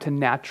time to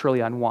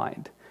naturally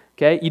unwind.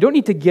 Okay, you don't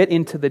need to get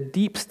into the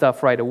deep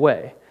stuff right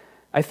away.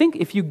 I think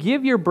if you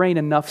give your brain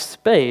enough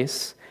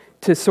space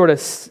to sort of,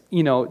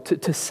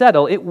 to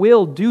settle, it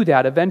will do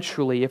that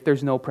eventually if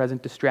there's no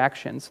present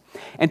distractions.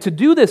 And to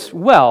do this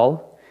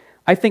well,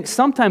 I think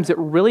sometimes it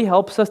really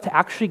helps us to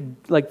actually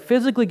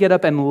physically get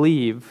up and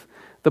leave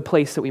the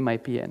place that we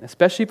might be in,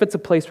 especially if it's a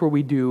place where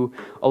we do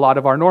a lot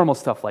of our normal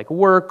stuff like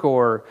work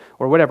or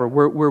whatever,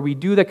 where we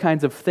do the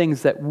kinds of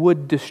things that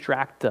would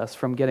distract us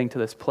from getting to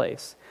this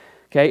place.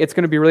 Okay, it's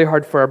going to be really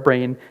hard for our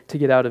brain to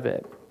get out of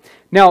it.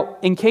 Now,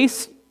 in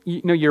case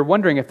you're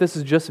wondering if this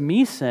is just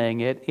me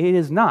saying it, it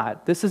is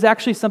not. This is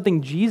actually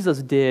something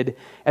Jesus did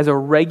as a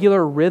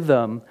regular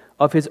rhythm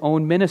of his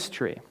own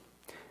ministry.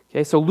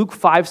 Okay, so Luke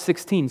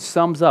 5:16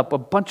 sums up a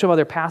bunch of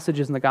other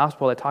passages in the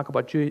gospel that talk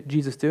about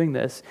Jesus doing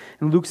this.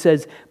 And Luke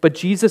says, "But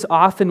Jesus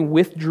often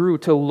withdrew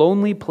to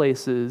lonely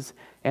places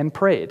and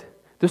prayed.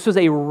 This was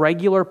a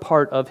regular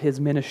part of his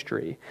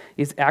ministry,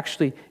 is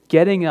actually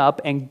getting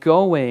up and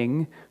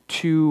going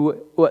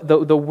to,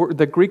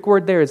 the Greek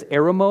word there is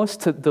eremos,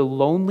 to the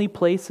lonely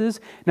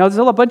places. Now, there's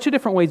a bunch of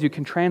different ways you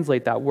can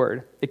translate that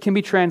word. It can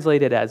be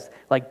translated as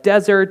like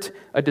desert,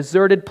 a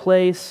deserted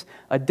place,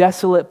 a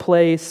desolate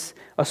place,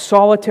 a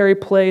solitary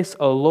place,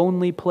 a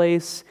lonely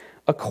place,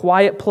 a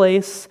quiet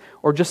place,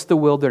 or just the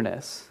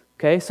wilderness.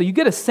 Okay, so you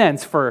get a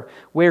sense for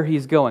where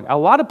he's going. A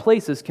lot of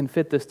places can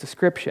fit this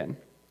description.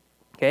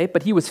 Okay,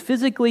 but he was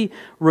physically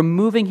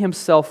removing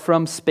himself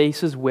from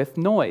spaces with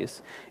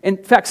noise.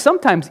 In fact,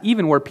 sometimes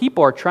even where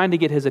people are trying to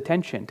get his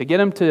attention, to get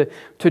him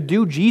to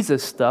do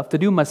Jesus stuff, to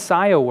do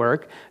Messiah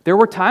work, there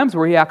were times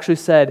where he actually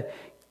said,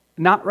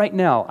 not right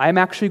now. I'm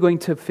actually going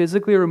to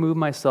physically remove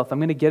myself. I'm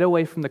going to get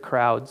away from the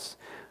crowds,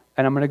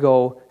 and I'm going to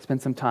go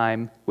spend some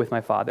time with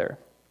my Father.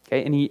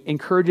 Okay, and he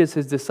encourages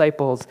his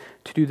disciples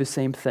to do the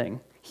same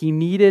thing. He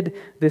needed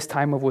this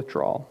time of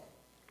withdrawal.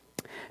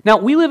 Now,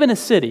 we live in a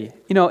city.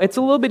 It's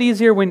a little bit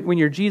easier when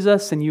you're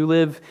Jesus and you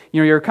live,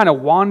 you're kind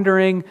of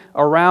wandering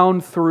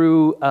around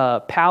through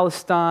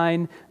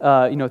Palestine,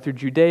 through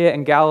Judea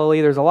and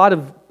Galilee. There's a lot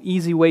of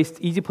easy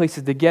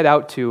places to get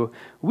out to.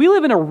 We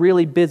live in a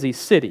really busy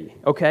city,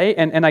 okay?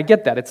 And I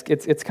get that.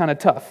 It's kind of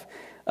tough.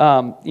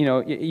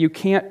 You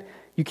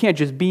can't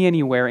just be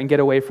anywhere and get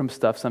away from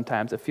stuff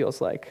sometimes, it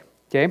feels like,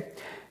 okay?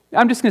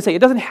 I'm just going to say, it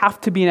doesn't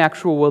have to be an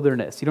actual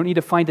wilderness. You don't need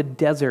to find a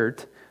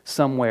desert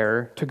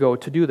somewhere to go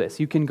to do this.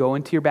 You can go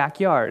into your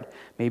backyard,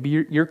 maybe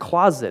your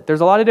closet.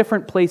 There's a lot of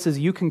different places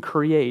you can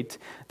create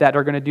that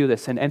are going to do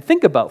this. And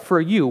think about,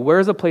 for you,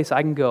 where's a place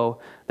I can go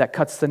that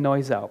cuts the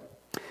noise out?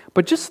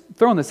 But just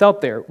throwing this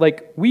out there,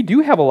 we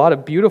do have a lot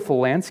of beautiful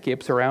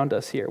landscapes around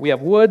us here. We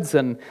have woods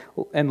and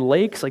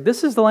lakes.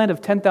 This is the land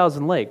of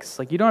 10,000 lakes.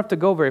 You don't have to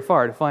go very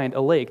far to find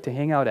a lake to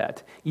hang out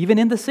at, even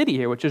in the city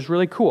here, which is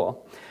really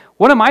cool.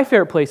 One of my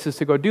favorite places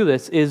to go do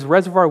this is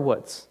Reservoir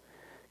Woods.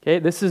 Okay,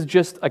 this is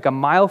just a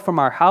mile from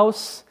our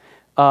house,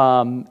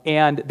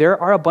 and there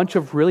are a bunch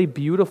of really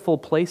beautiful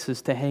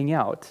places to hang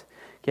out.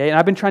 Okay, and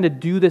I've been trying to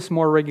do this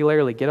more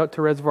regularly. Get out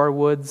to Reservoir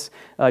Woods,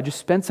 just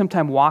spend some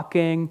time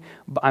walking.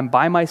 I'm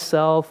by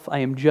myself. I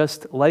am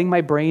just letting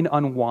my brain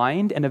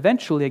unwind, and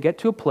eventually I get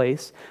to a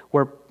place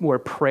where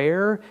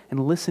prayer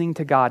and listening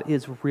to God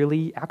is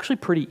really actually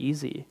pretty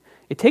easy.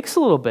 It takes a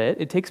little bit.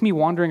 It takes me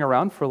wandering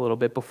around for a little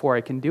bit before I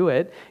can do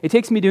it. It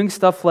takes me doing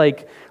stuff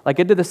like I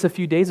did this a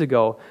few days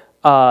ago.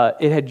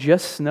 It had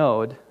just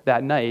snowed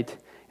that night,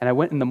 and I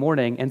went in the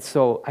morning, and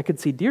so I could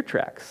see deer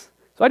tracks.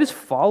 So I just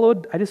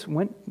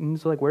went and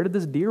was where did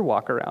this deer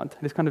walk around?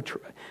 I just kind of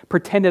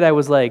pretended I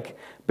was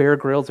Bear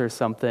Grylls or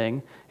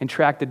something and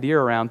tracked a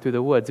deer around through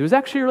the woods. It was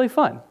actually really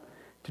fun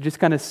to just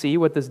kind of see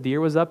what this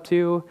deer was up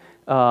to,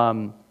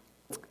 and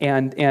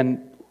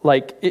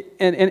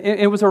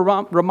it was a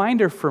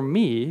reminder for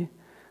me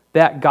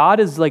that God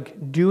is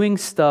doing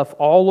stuff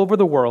all over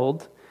the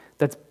world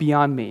that's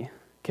beyond me,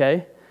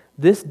 okay?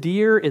 This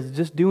deer is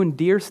just doing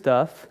deer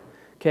stuff,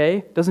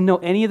 okay? Doesn't know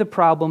any of the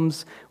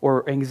problems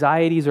or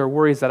anxieties or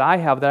worries that I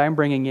have that I'm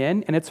bringing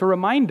in, and it's a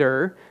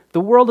reminder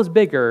the world is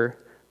bigger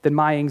than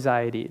my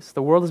anxieties.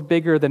 The world is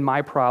bigger than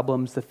my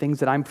problems, the things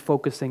that I'm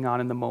focusing on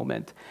in the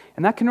moment.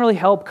 And that can really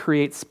help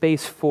create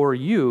space for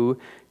you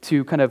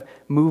to kind of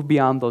move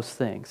beyond those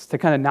things, to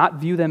kind of not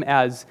view them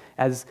as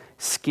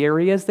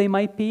scary as they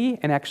might be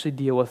and actually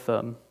deal with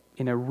them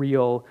in a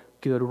real,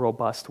 good,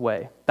 robust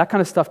way. That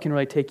kind of stuff can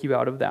really take you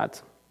out of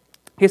that.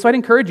 Okay, so I'd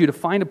encourage you to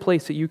find a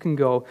place that you can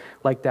go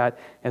like that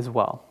as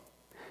well.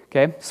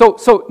 Okay,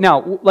 so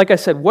now, like I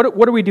said, what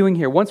are we doing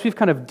here? Once we've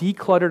kind of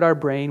decluttered our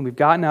brain, we've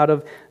gotten out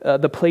of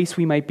the place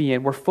we might be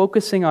in, we're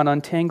focusing on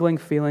untangling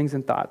feelings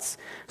and thoughts.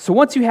 So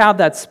once you have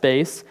that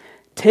space,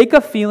 take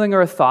a feeling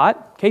or a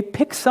thought, okay,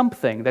 pick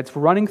something that's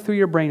running through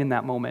your brain in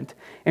that moment,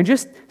 and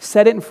just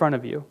set it in front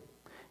of you.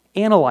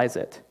 Analyze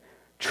it.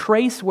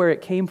 Trace where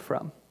it came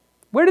from.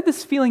 Where did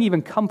this feeling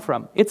even come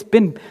from? It's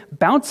been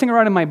bouncing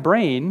around in my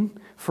brain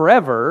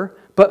forever,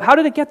 but how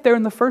did it get there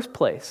in the first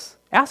place?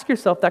 Ask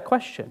yourself that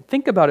question.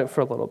 Think about it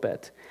for a little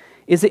bit.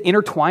 Is it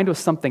intertwined with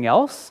something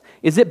else?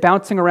 Is it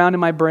bouncing around in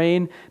my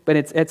brain, but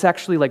it's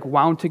actually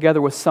wound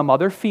together with some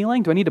other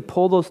feeling? Do I need to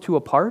pull those two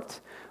apart?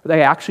 Are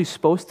they actually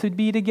supposed to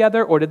be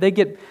together? Or did they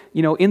get,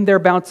 in there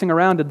bouncing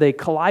around, did they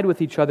collide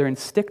with each other and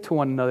stick to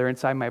one another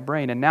inside my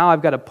brain? And now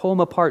I've got to pull them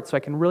apart so I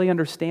can really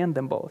understand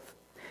them both.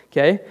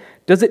 Okay?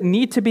 Does it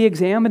need to be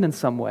examined in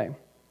some way?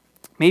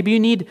 Maybe you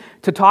need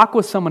to talk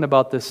with someone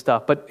about this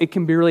stuff, but it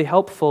can be really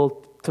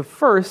helpful to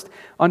first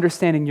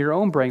understand in your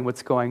own brain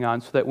what's going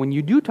on so that when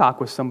you do talk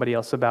with somebody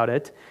else about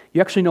it, you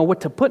actually know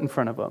what to put in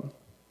front of them.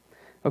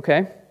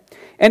 Okay?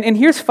 And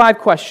here's 5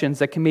 questions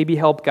that can maybe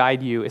help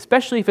guide you,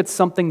 especially if it's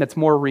something that's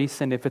more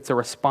recent, if it's a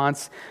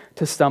response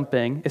to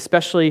something,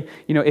 especially,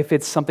 if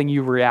it's something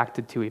you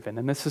reacted to even.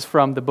 And this is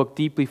from the book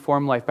Deeply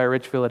Formed Life by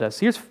Rich Villodas.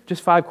 Here's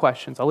just 5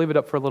 questions. I'll leave it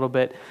up for a little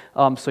bit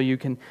so you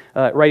can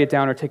write it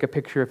down or take a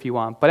picture if you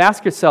want. But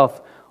ask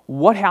yourself,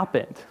 what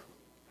happened?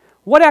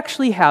 What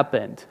actually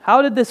happened?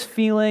 How did this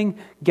feeling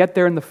get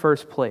there in the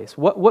first place?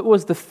 What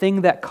was the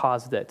thing that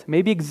caused it?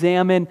 Maybe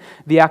examine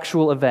the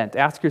actual event.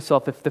 Ask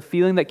yourself if the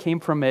feeling that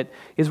came from it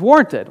is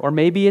warranted, or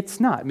maybe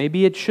it's not.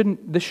 Maybe this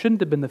shouldn't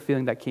have been the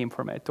feeling that came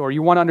from it. Or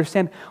you want to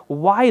understand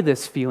why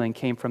this feeling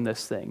came from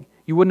this thing.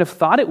 You wouldn't have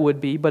thought it would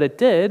be, but it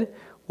did.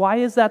 Why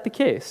is that the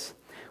case?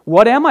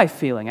 What am I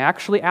feeling?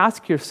 Actually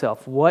ask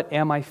yourself, what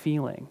am I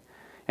feeling?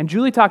 And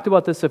Julie talked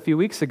about this a few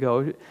weeks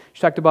ago.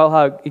 She talked about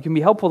how it can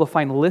be helpful to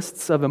find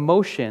lists of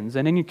emotions.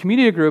 And in your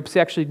community groups, they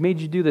actually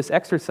made you do this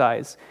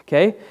exercise,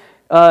 okay?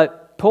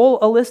 Pull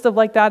a list of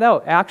like that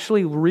out.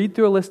 Actually read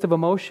through a list of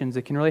emotions.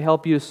 It can really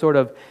help you to sort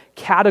of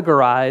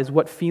categorize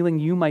what feeling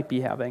you might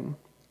be having.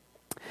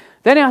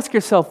 Then ask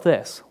yourself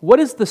this: what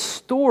is the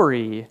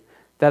story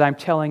that I'm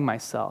telling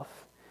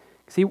myself?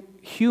 See,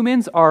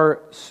 humans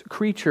are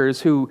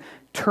creatures who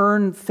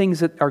turn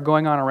things that are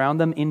going on around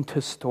them into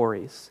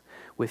stories,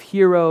 with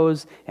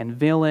heroes and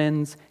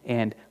villains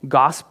and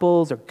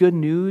gospels or good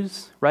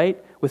news,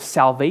 right? With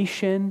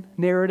salvation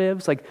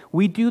narratives. Like,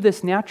 we do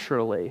this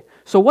naturally.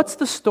 So what's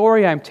the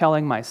story I'm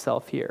telling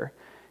myself here?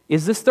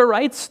 Is this the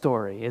right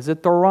story? Is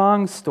it the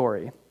wrong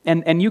story?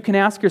 And you can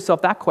ask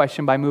yourself that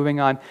question by moving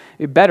on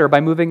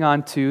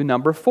to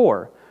number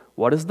 4.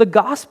 What does the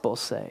gospel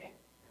say?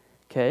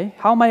 Okay,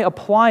 how am I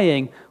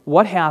applying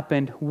what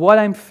happened, what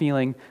I'm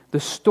feeling, the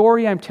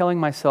story I'm telling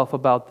myself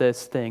about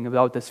this thing,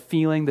 about this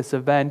feeling, this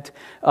event,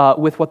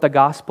 with what the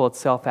gospel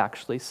itself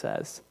actually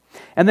says?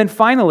 And then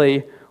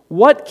finally,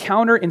 what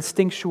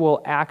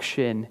counter-instinctual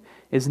action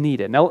is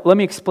needed? Now, let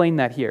me explain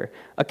that here.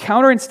 A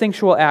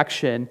counter-instinctual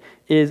action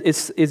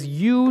is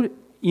you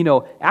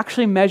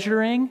actually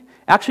measuring,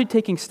 actually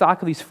taking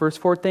stock of these first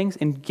 4 things,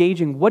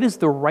 engaging what is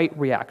the right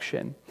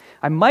reaction.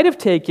 I might have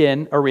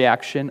taken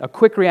a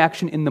quick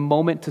reaction in the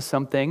moment to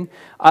something.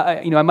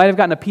 I might have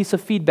gotten a piece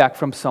of feedback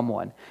from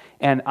someone,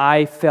 and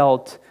I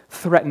felt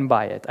threatened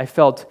by it. I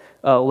felt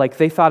like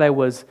they thought I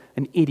was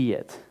an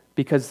idiot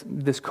because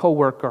this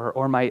coworker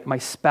or my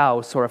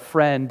spouse or a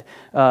friend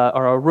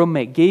or a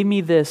roommate gave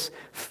me this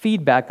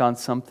feedback on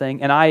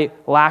something, and I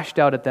lashed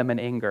out at them in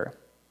anger.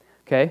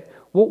 Okay?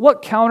 Well,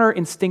 what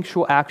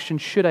counter-instinctual action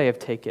should I have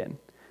taken?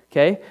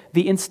 Okay?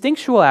 The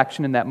instinctual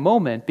action in that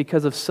moment,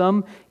 because of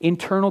some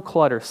internal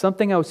clutter,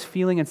 something I was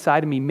feeling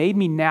inside of me, made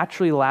me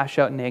naturally lash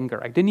out in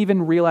anger. I didn't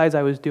even realize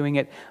I was doing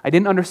it. I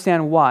didn't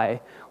understand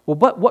why. Well,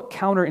 but what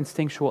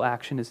counter-instinctual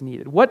action is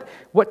needed? What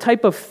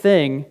type of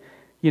thing,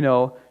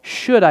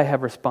 should I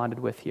have responded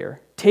with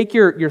here? Take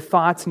your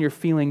thoughts and your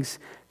feelings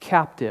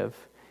captive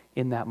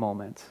in that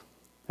moment.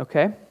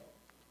 Okay?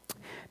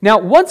 Now,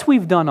 once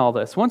we've done all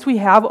this, once we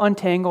have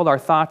untangled our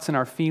thoughts and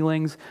our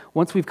feelings,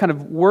 once we've kind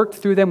of worked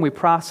through them, we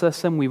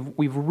process them,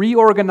 we've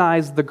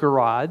reorganized the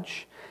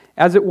garage,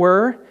 as it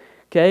were,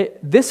 okay,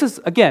 this is,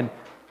 again,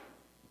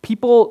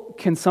 people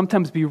can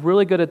sometimes be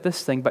really good at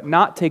this thing, but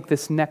not take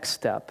this next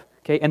step,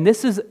 okay, and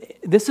this is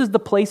the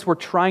place we're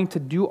trying to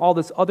do all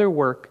this other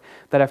work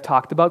that I've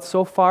talked about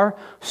so far,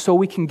 so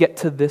we can get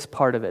to this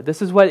part of it.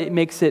 This is what it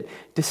makes it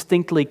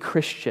distinctly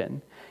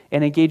Christian,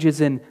 and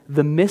engages in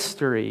the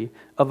mystery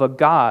of a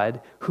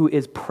God who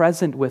is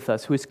present with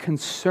us, who is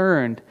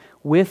concerned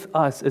with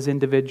us as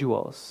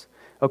individuals.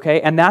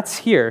 Okay? And that's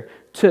here,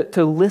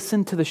 to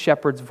listen to the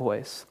shepherd's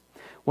voice.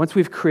 Once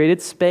we've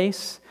created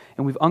space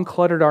and we've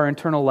uncluttered our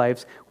internal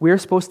lives, we're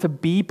supposed to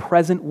be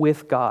present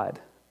with God.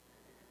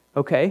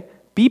 Okay?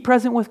 Be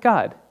present with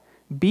God.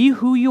 Be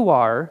who you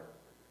are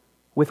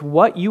with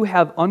what you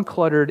have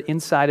uncluttered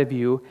inside of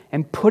you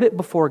and put it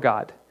before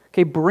God.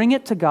 Okay? Bring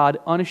it to God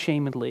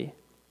unashamedly.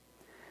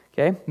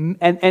 Okay,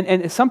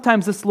 and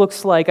sometimes this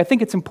looks like, I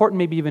think it's important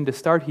maybe even to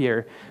start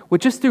here, with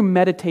just through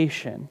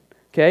meditation,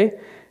 okay?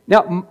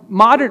 Now,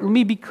 let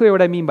me be clear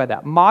what I mean by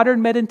that.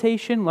 Modern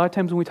meditation, a lot of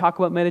times when we talk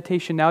about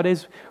meditation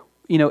nowadays,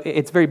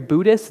 it's very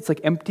Buddhist. It's like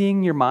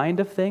emptying your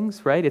mind of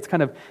things, right? It's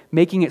kind of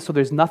making it so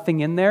there's nothing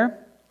in there.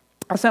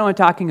 That's not what I'm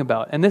talking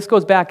about. And this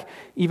goes back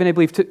even, I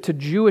believe, to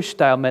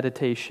Jewish-style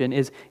meditation,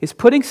 is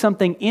putting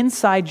something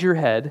inside your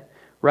head,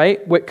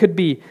 right? What could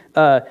be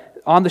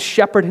on the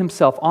shepherd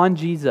himself, on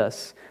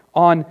Jesus,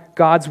 on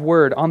God's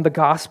word, on the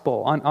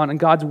gospel, on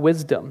God's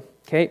wisdom.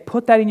 Okay,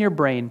 put that in your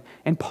brain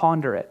and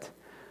ponder it.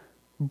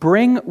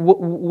 Bring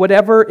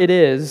whatever it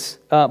is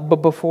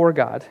before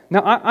God.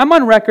 Now, I'm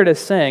on record as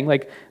saying,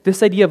 like,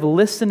 this idea of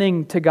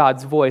listening to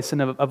God's voice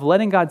and of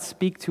letting God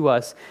speak to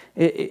us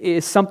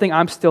is something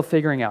I'm still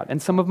figuring out. And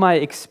some of my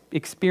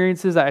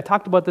experiences, I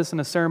talked about this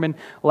in a sermon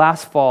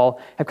last fall,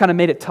 have kind of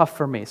made it tough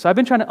for me. So I've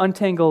been trying to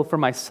untangle for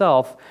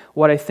myself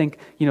what I think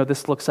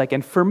this looks like.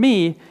 And for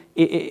me,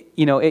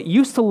 it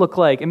used to look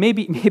like, and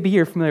maybe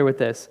you're familiar with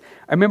this.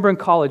 I remember in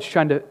college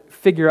trying to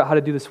figure out how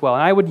to do this well,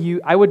 and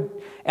I would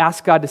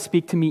ask God to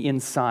speak to me in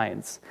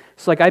signs.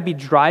 So like I'd be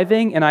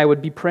driving and I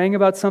would be praying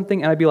about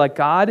something, and I'd be like,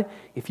 God,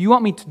 if you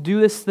want me to do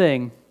this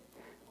thing,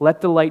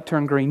 let the light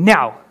turn green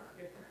now.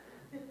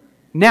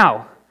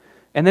 Now.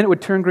 And then it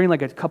would turn green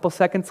like a couple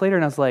seconds later,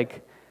 and I was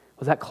like,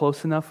 was that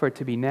close enough for it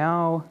to be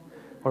now?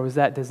 Or does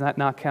that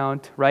not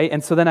count, right?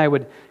 And so then I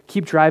would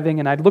keep driving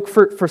and I'd look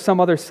for some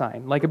other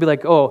sign. Like it'd be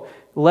like, oh,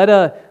 let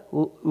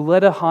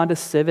a Honda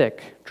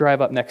Civic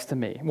drive up next to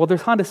me. Well,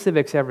 there's Honda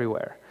Civics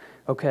everywhere,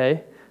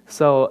 okay?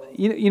 So,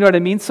 you know what I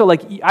mean? So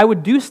like I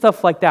would do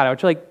stuff like that. I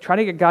would like try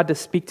to get God to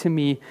speak to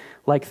me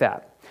like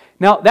that.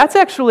 Now, that's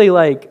actually in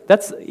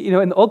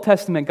the Old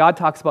Testament, God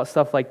talks about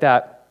stuff like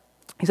that.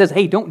 He says,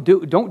 hey, don't do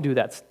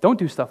that. Don't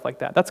do stuff like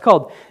that. That's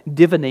called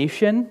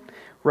divination,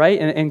 right?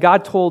 And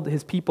God told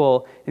his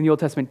people in the Old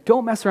Testament,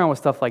 don't mess around with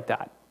stuff like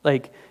that.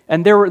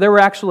 And there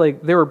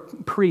were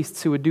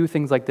priests who would do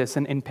things like this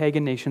in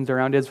pagan nations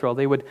around Israel.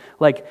 They would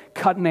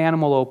cut an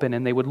animal open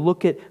and they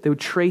would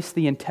trace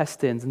the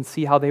intestines and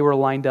see how they were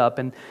lined up,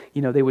 and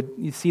they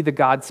would see the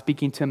God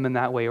speaking to them in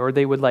that way. Or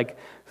they would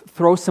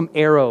throw some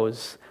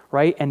arrows,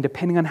 right? And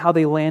depending on how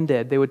they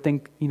landed, they would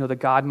think, that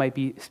God might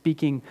be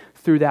speaking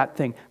through that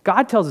thing.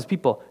 God tells his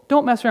people,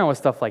 don't mess around with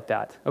stuff like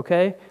that,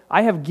 okay?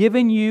 I have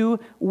given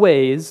you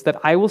ways that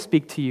I will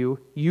speak to you.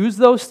 Use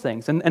those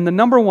things. And the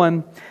number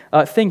one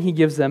thing he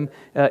gives them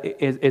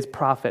is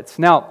prophets.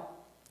 Now,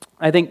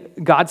 I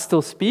think God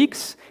still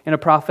speaks in a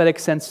prophetic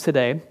sense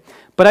today.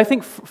 But I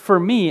think for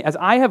me, as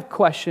I have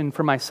questioned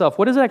for myself,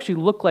 what does it actually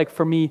look like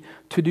for me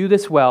to do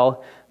this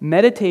well?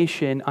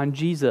 Meditation on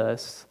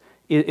Jesus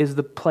is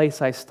the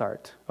place I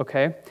start,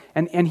 okay?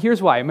 And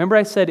here's why. Remember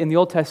I said in the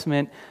Old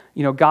Testament,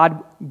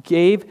 God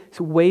gave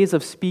ways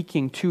of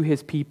speaking to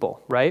his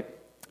people, right?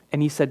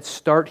 And he said,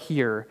 start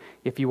here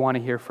if you want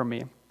to hear from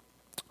me.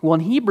 Well, in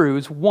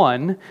Hebrews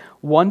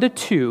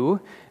 1:1-2,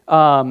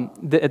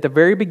 at the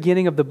very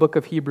beginning of the book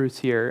of Hebrews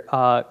here,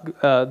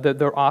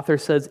 the author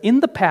says, in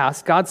the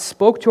past, God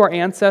spoke to our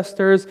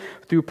ancestors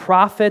through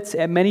prophets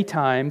at many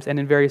times and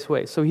in various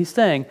ways. So he's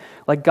saying,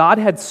 God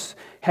had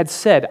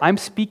said, I'm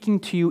speaking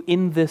to you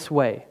in this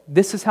way.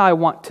 This is how I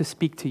want to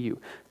speak to you,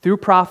 through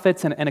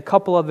prophets and a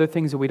couple other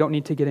things that we don't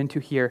need to get into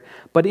here.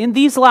 But in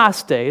these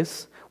last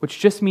days, which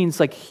just means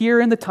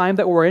here in the time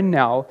that we're in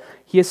now,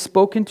 he has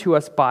spoken to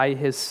us by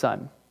his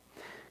Son.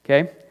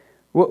 Okay?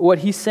 What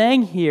he's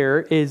saying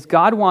here is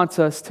God wants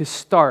us to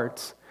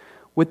start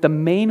with the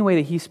main way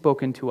that he's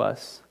spoken to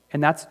us,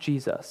 and that's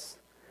Jesus.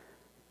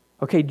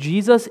 Okay,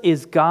 Jesus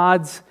is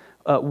God's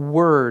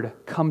word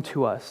come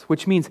to us,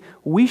 which means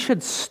we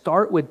should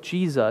start with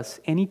Jesus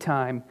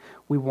anytime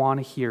we want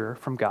to hear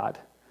from God.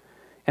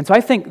 And so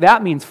I think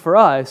that means for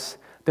us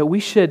that we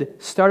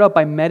should start out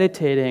by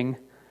meditating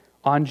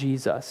on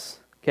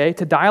Jesus. Okay,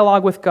 to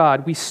dialogue with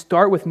God, we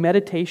start with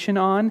meditation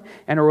on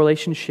and a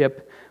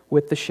relationship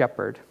with the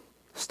shepherd.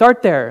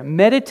 Start there.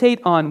 Meditate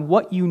on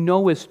what you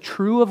know is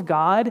true of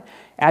God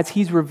as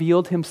he's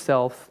revealed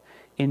himself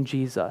in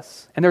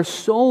Jesus. And there's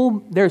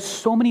so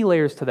many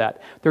layers to that.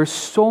 There's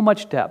so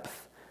much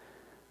depth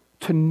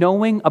to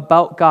knowing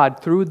about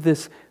God through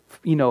this,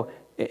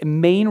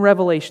 main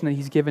revelation that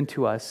he's given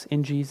to us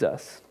in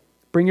Jesus.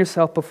 Bring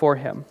yourself before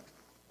him.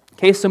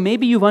 Okay, so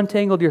maybe you've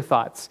untangled your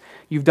thoughts.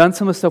 You've done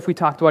some of the stuff we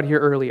talked about here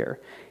earlier.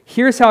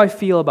 Here's how I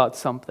feel about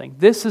something.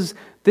 This is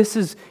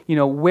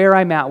where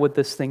I'm at with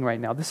this thing right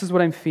now. This is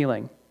what I'm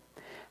feeling.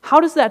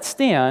 How does that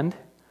stand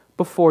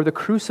before the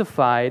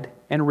crucified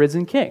and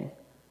risen King?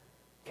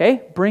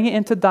 Okay, bring it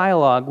into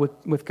dialogue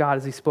with God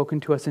as he's spoken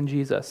to us in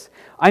Jesus.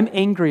 I'm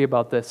angry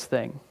about this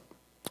thing.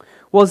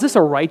 Well, is this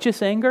a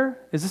righteous anger?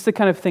 Is this the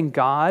kind of thing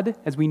God,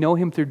 as we know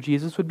him through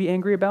Jesus, would be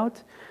angry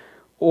about?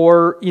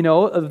 Or, in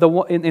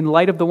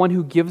light of the one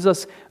who gives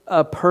us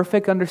a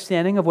perfect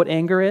understanding of what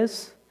anger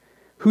is,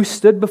 who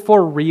stood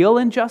before real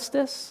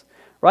injustice,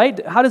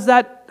 right? How does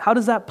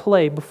that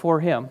play before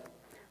him,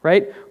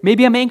 right?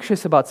 Maybe I'm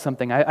anxious about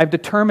something. I've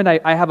determined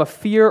I have a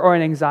fear or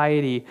an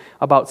anxiety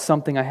about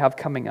something I have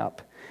coming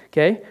up,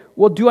 okay?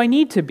 Well, do I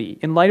need to be,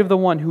 in light of the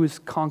one who has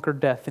conquered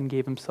death and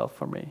gave himself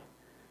for me?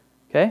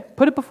 Okay?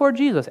 Put it before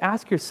Jesus.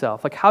 Ask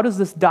yourself, how does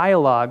this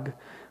dialogue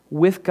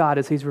with God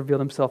as he's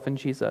revealed himself in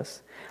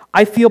Jesus?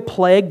 I feel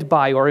plagued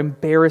by or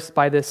embarrassed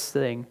by this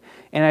thing,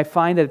 and I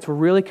find that it's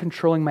really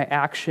controlling my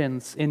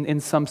actions in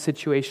some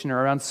situation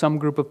or around some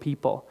group of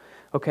people,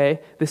 okay?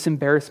 This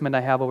embarrassment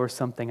I have over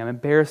something. I'm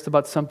embarrassed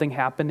about something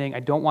happening. I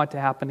don't want to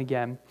happen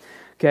again,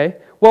 okay?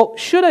 Well,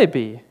 should I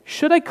be?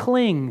 Should I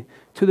cling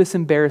to this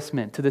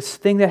embarrassment, to this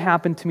thing that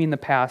happened to me in the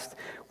past,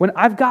 when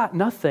I've got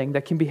nothing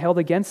that can be held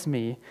against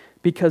me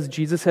because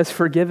Jesus has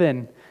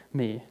forgiven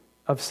me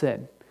of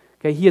sin?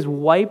 Okay, he has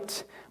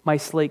wiped my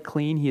slate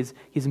clean. He's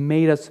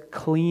made us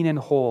clean and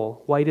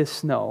whole, white as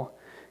snow.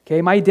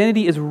 Okay, my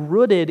identity is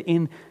rooted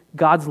in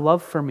God's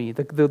love for me,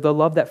 the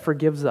love that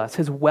forgives us.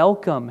 His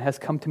welcome has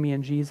come to me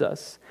in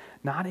Jesus,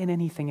 not in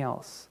anything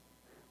else.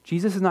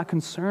 Jesus is not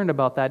concerned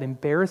about that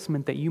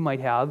embarrassment that you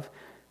might have.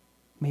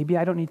 Maybe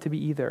I don't need to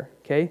be either.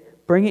 Okay,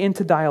 bring it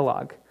into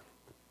dialogue.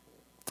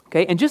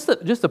 Okay, and just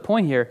a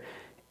point here,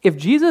 if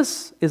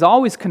Jesus is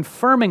always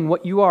confirming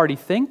what you already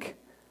think,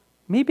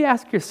 maybe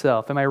ask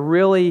yourself, am I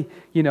really,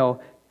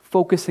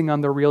 focusing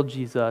on the real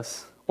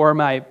Jesus, or am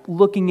I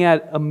looking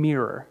at a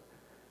mirror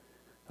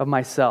of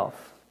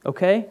myself?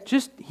 okay?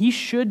 He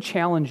should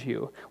challenge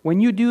you. When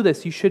you do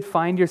this, you should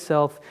find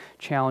yourself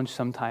challenged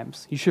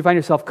sometimes. You should find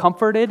yourself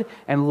comforted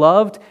and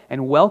loved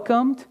and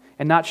welcomed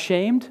and not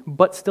shamed,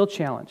 but still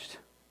challenged,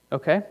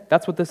 okay?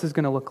 That's what this is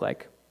going to look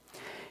like.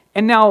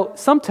 And now,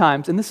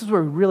 sometimes, and this is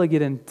where we really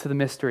get into the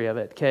mystery of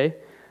it, okay?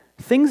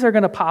 Things are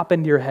going to pop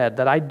into your head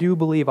that I do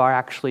believe are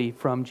actually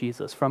from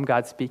Jesus, from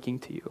God speaking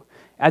to you.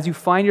 As you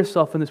find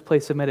yourself in this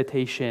place of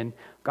meditation,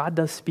 God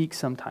does speak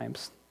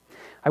sometimes.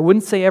 I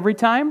wouldn't say every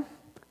time.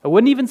 I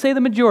wouldn't even say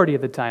the majority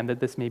of the time that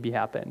this maybe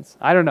happens.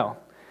 I don't know.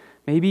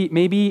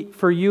 Maybe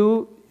for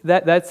you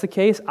that's the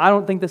case. I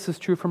don't think this is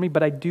true for me,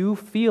 but I do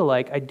feel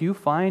like I do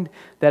find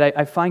that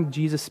I find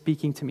Jesus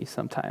speaking to me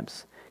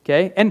sometimes.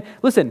 Okay? And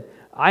listen,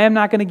 I am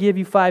not going to give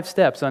you 5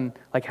 steps on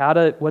like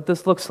what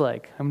this looks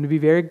like. I'm going to be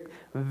very,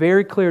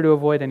 very clear to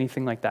avoid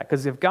anything like that.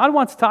 Because if God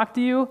wants to talk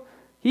to you,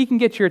 He can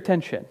get your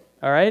attention.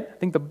 All right? I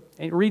think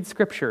read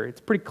Scripture. It's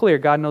pretty clear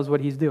God knows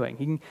what He's doing.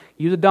 He can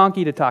use a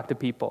donkey to talk to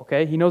people,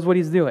 okay? He knows what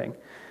He's doing.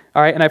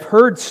 All right? And I've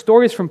heard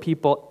stories from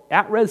people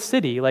at Res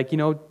City, like,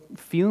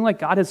 feeling like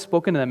God has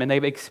spoken to them, and they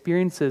have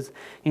experiences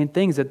and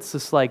things that's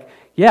just like,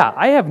 yeah,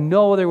 I have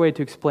no other way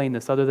to explain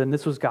this other than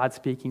this was God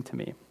speaking to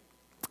me.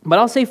 But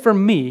I'll say for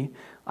me,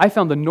 I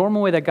found the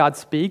normal way that God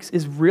speaks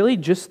is really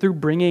just through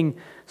bringing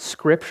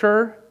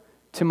Scripture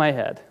to my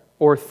head,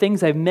 or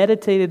things I've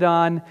meditated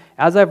on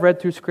as I've read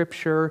through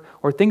Scripture,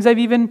 or things I've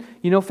even,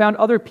 found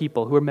other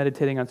people who are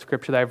meditating on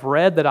Scripture that I've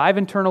read, that I've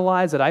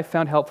internalized, that I've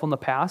found helpful in the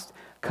past,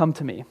 come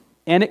to me.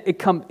 And it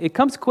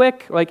comes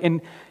quick, like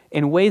in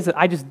ways that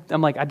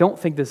I'm like, I don't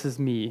think this is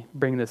me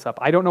bringing this up.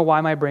 I don't know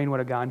why my brain would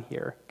have gone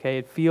here, okay?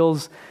 It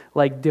feels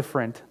like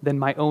different than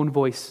my own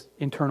voice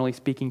internally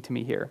speaking to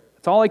me here.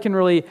 It's all I can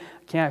really,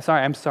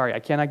 I'm sorry, I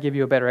cannot give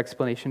you a better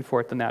explanation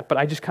for it than that, but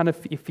I just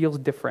it feels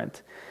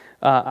different.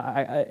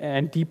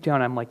 And deep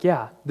down, I'm like,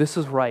 yeah, this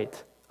is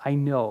right. I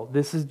know,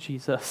 this is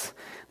Jesus.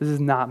 This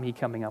is not me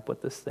coming up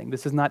with this thing.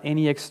 This is not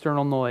any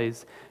external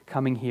noise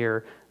coming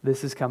here.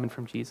 This is coming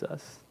from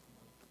Jesus.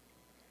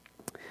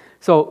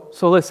 So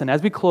listen,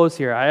 as we close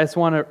here, I just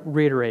want to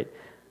reiterate,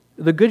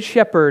 the Good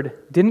Shepherd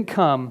didn't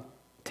come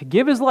to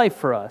give His life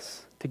for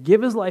us, to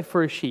give His life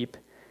for His sheep,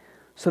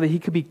 so that He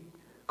could be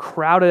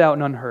crowded out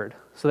and unheard,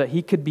 so that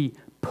He could be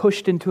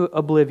pushed into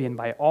oblivion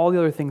by all the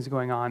other things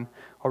going on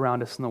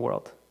around us in the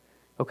world.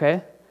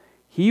 Okay?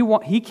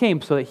 He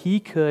came so that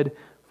He could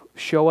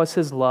show us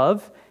His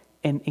love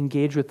and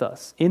engage with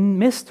us in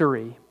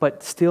mystery,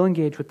 but still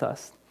engage with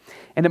us.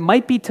 And it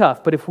might be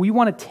tough, but if we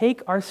want to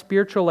take our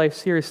spiritual life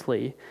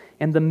seriously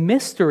and the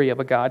mystery of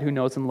a God who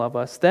knows and loves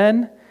us,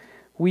 then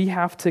we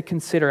have to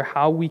consider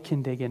how we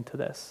can dig into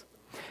this.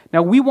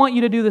 Now, we want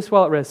you to do this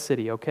well at Res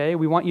City, okay?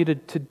 We want you to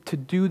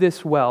do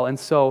this well. And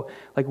so,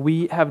 like,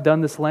 we have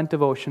done this Lent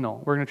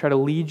devotional. We're going to try to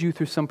lead you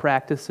through some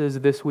practices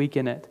this week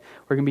in it.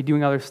 We're going to be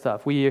doing other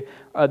stuff.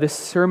 This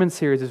sermon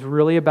series is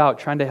really about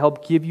trying to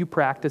help give you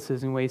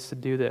practices and ways to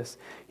do this.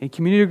 In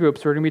community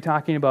groups, we're going to be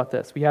talking about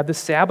this. We have the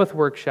Sabbath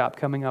workshop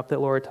coming up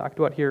that Laura talked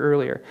about here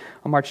earlier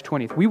on March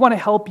 20th. We want to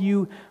help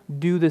you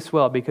do this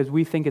well because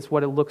we think it's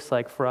what it looks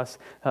like for us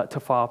to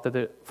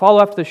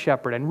follow after the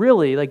shepherd. And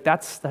really, like,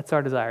 that's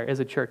our desire as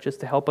a church, is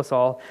to help us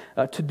all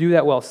to do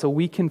that well so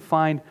we can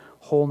find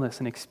wholeness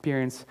and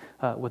experience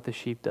what the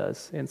sheep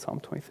does in Psalm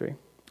 23.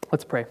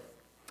 Let's pray.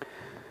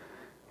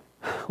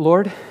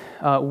 Lord,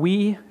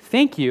 we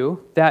thank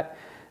you that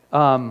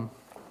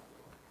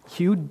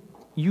you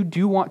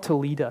do want to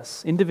lead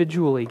us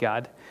individually,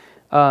 God,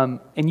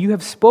 and you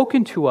have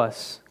spoken to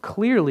us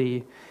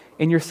clearly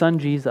in your Son,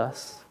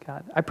 Jesus.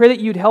 God, I pray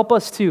that you'd help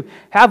us to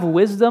have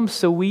wisdom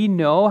so we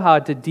know how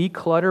to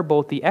declutter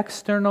both the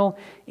external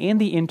and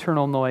the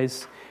internal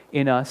noise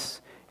in us,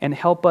 and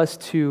help us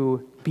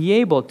to be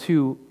able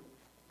to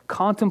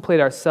contemplate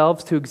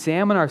ourselves, to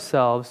examine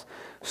ourselves,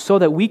 so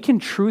that we can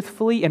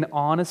truthfully and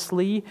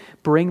honestly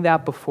bring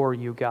that before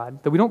you,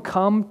 God. That we don't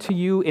come to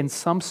you in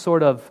some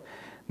sort of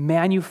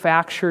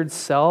manufactured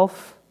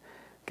self,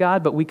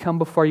 God, but we come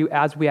before you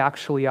as we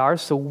actually are,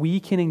 so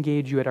we can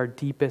engage you at our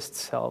deepest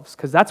selves,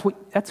 because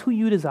that's who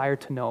you desire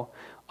to know,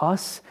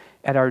 us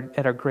at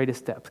our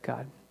greatest depth,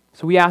 God.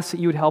 So we ask that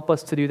you would help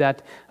us to do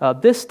that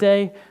this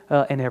day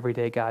and every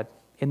day, God.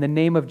 In the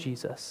name of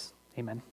Jesus, amen.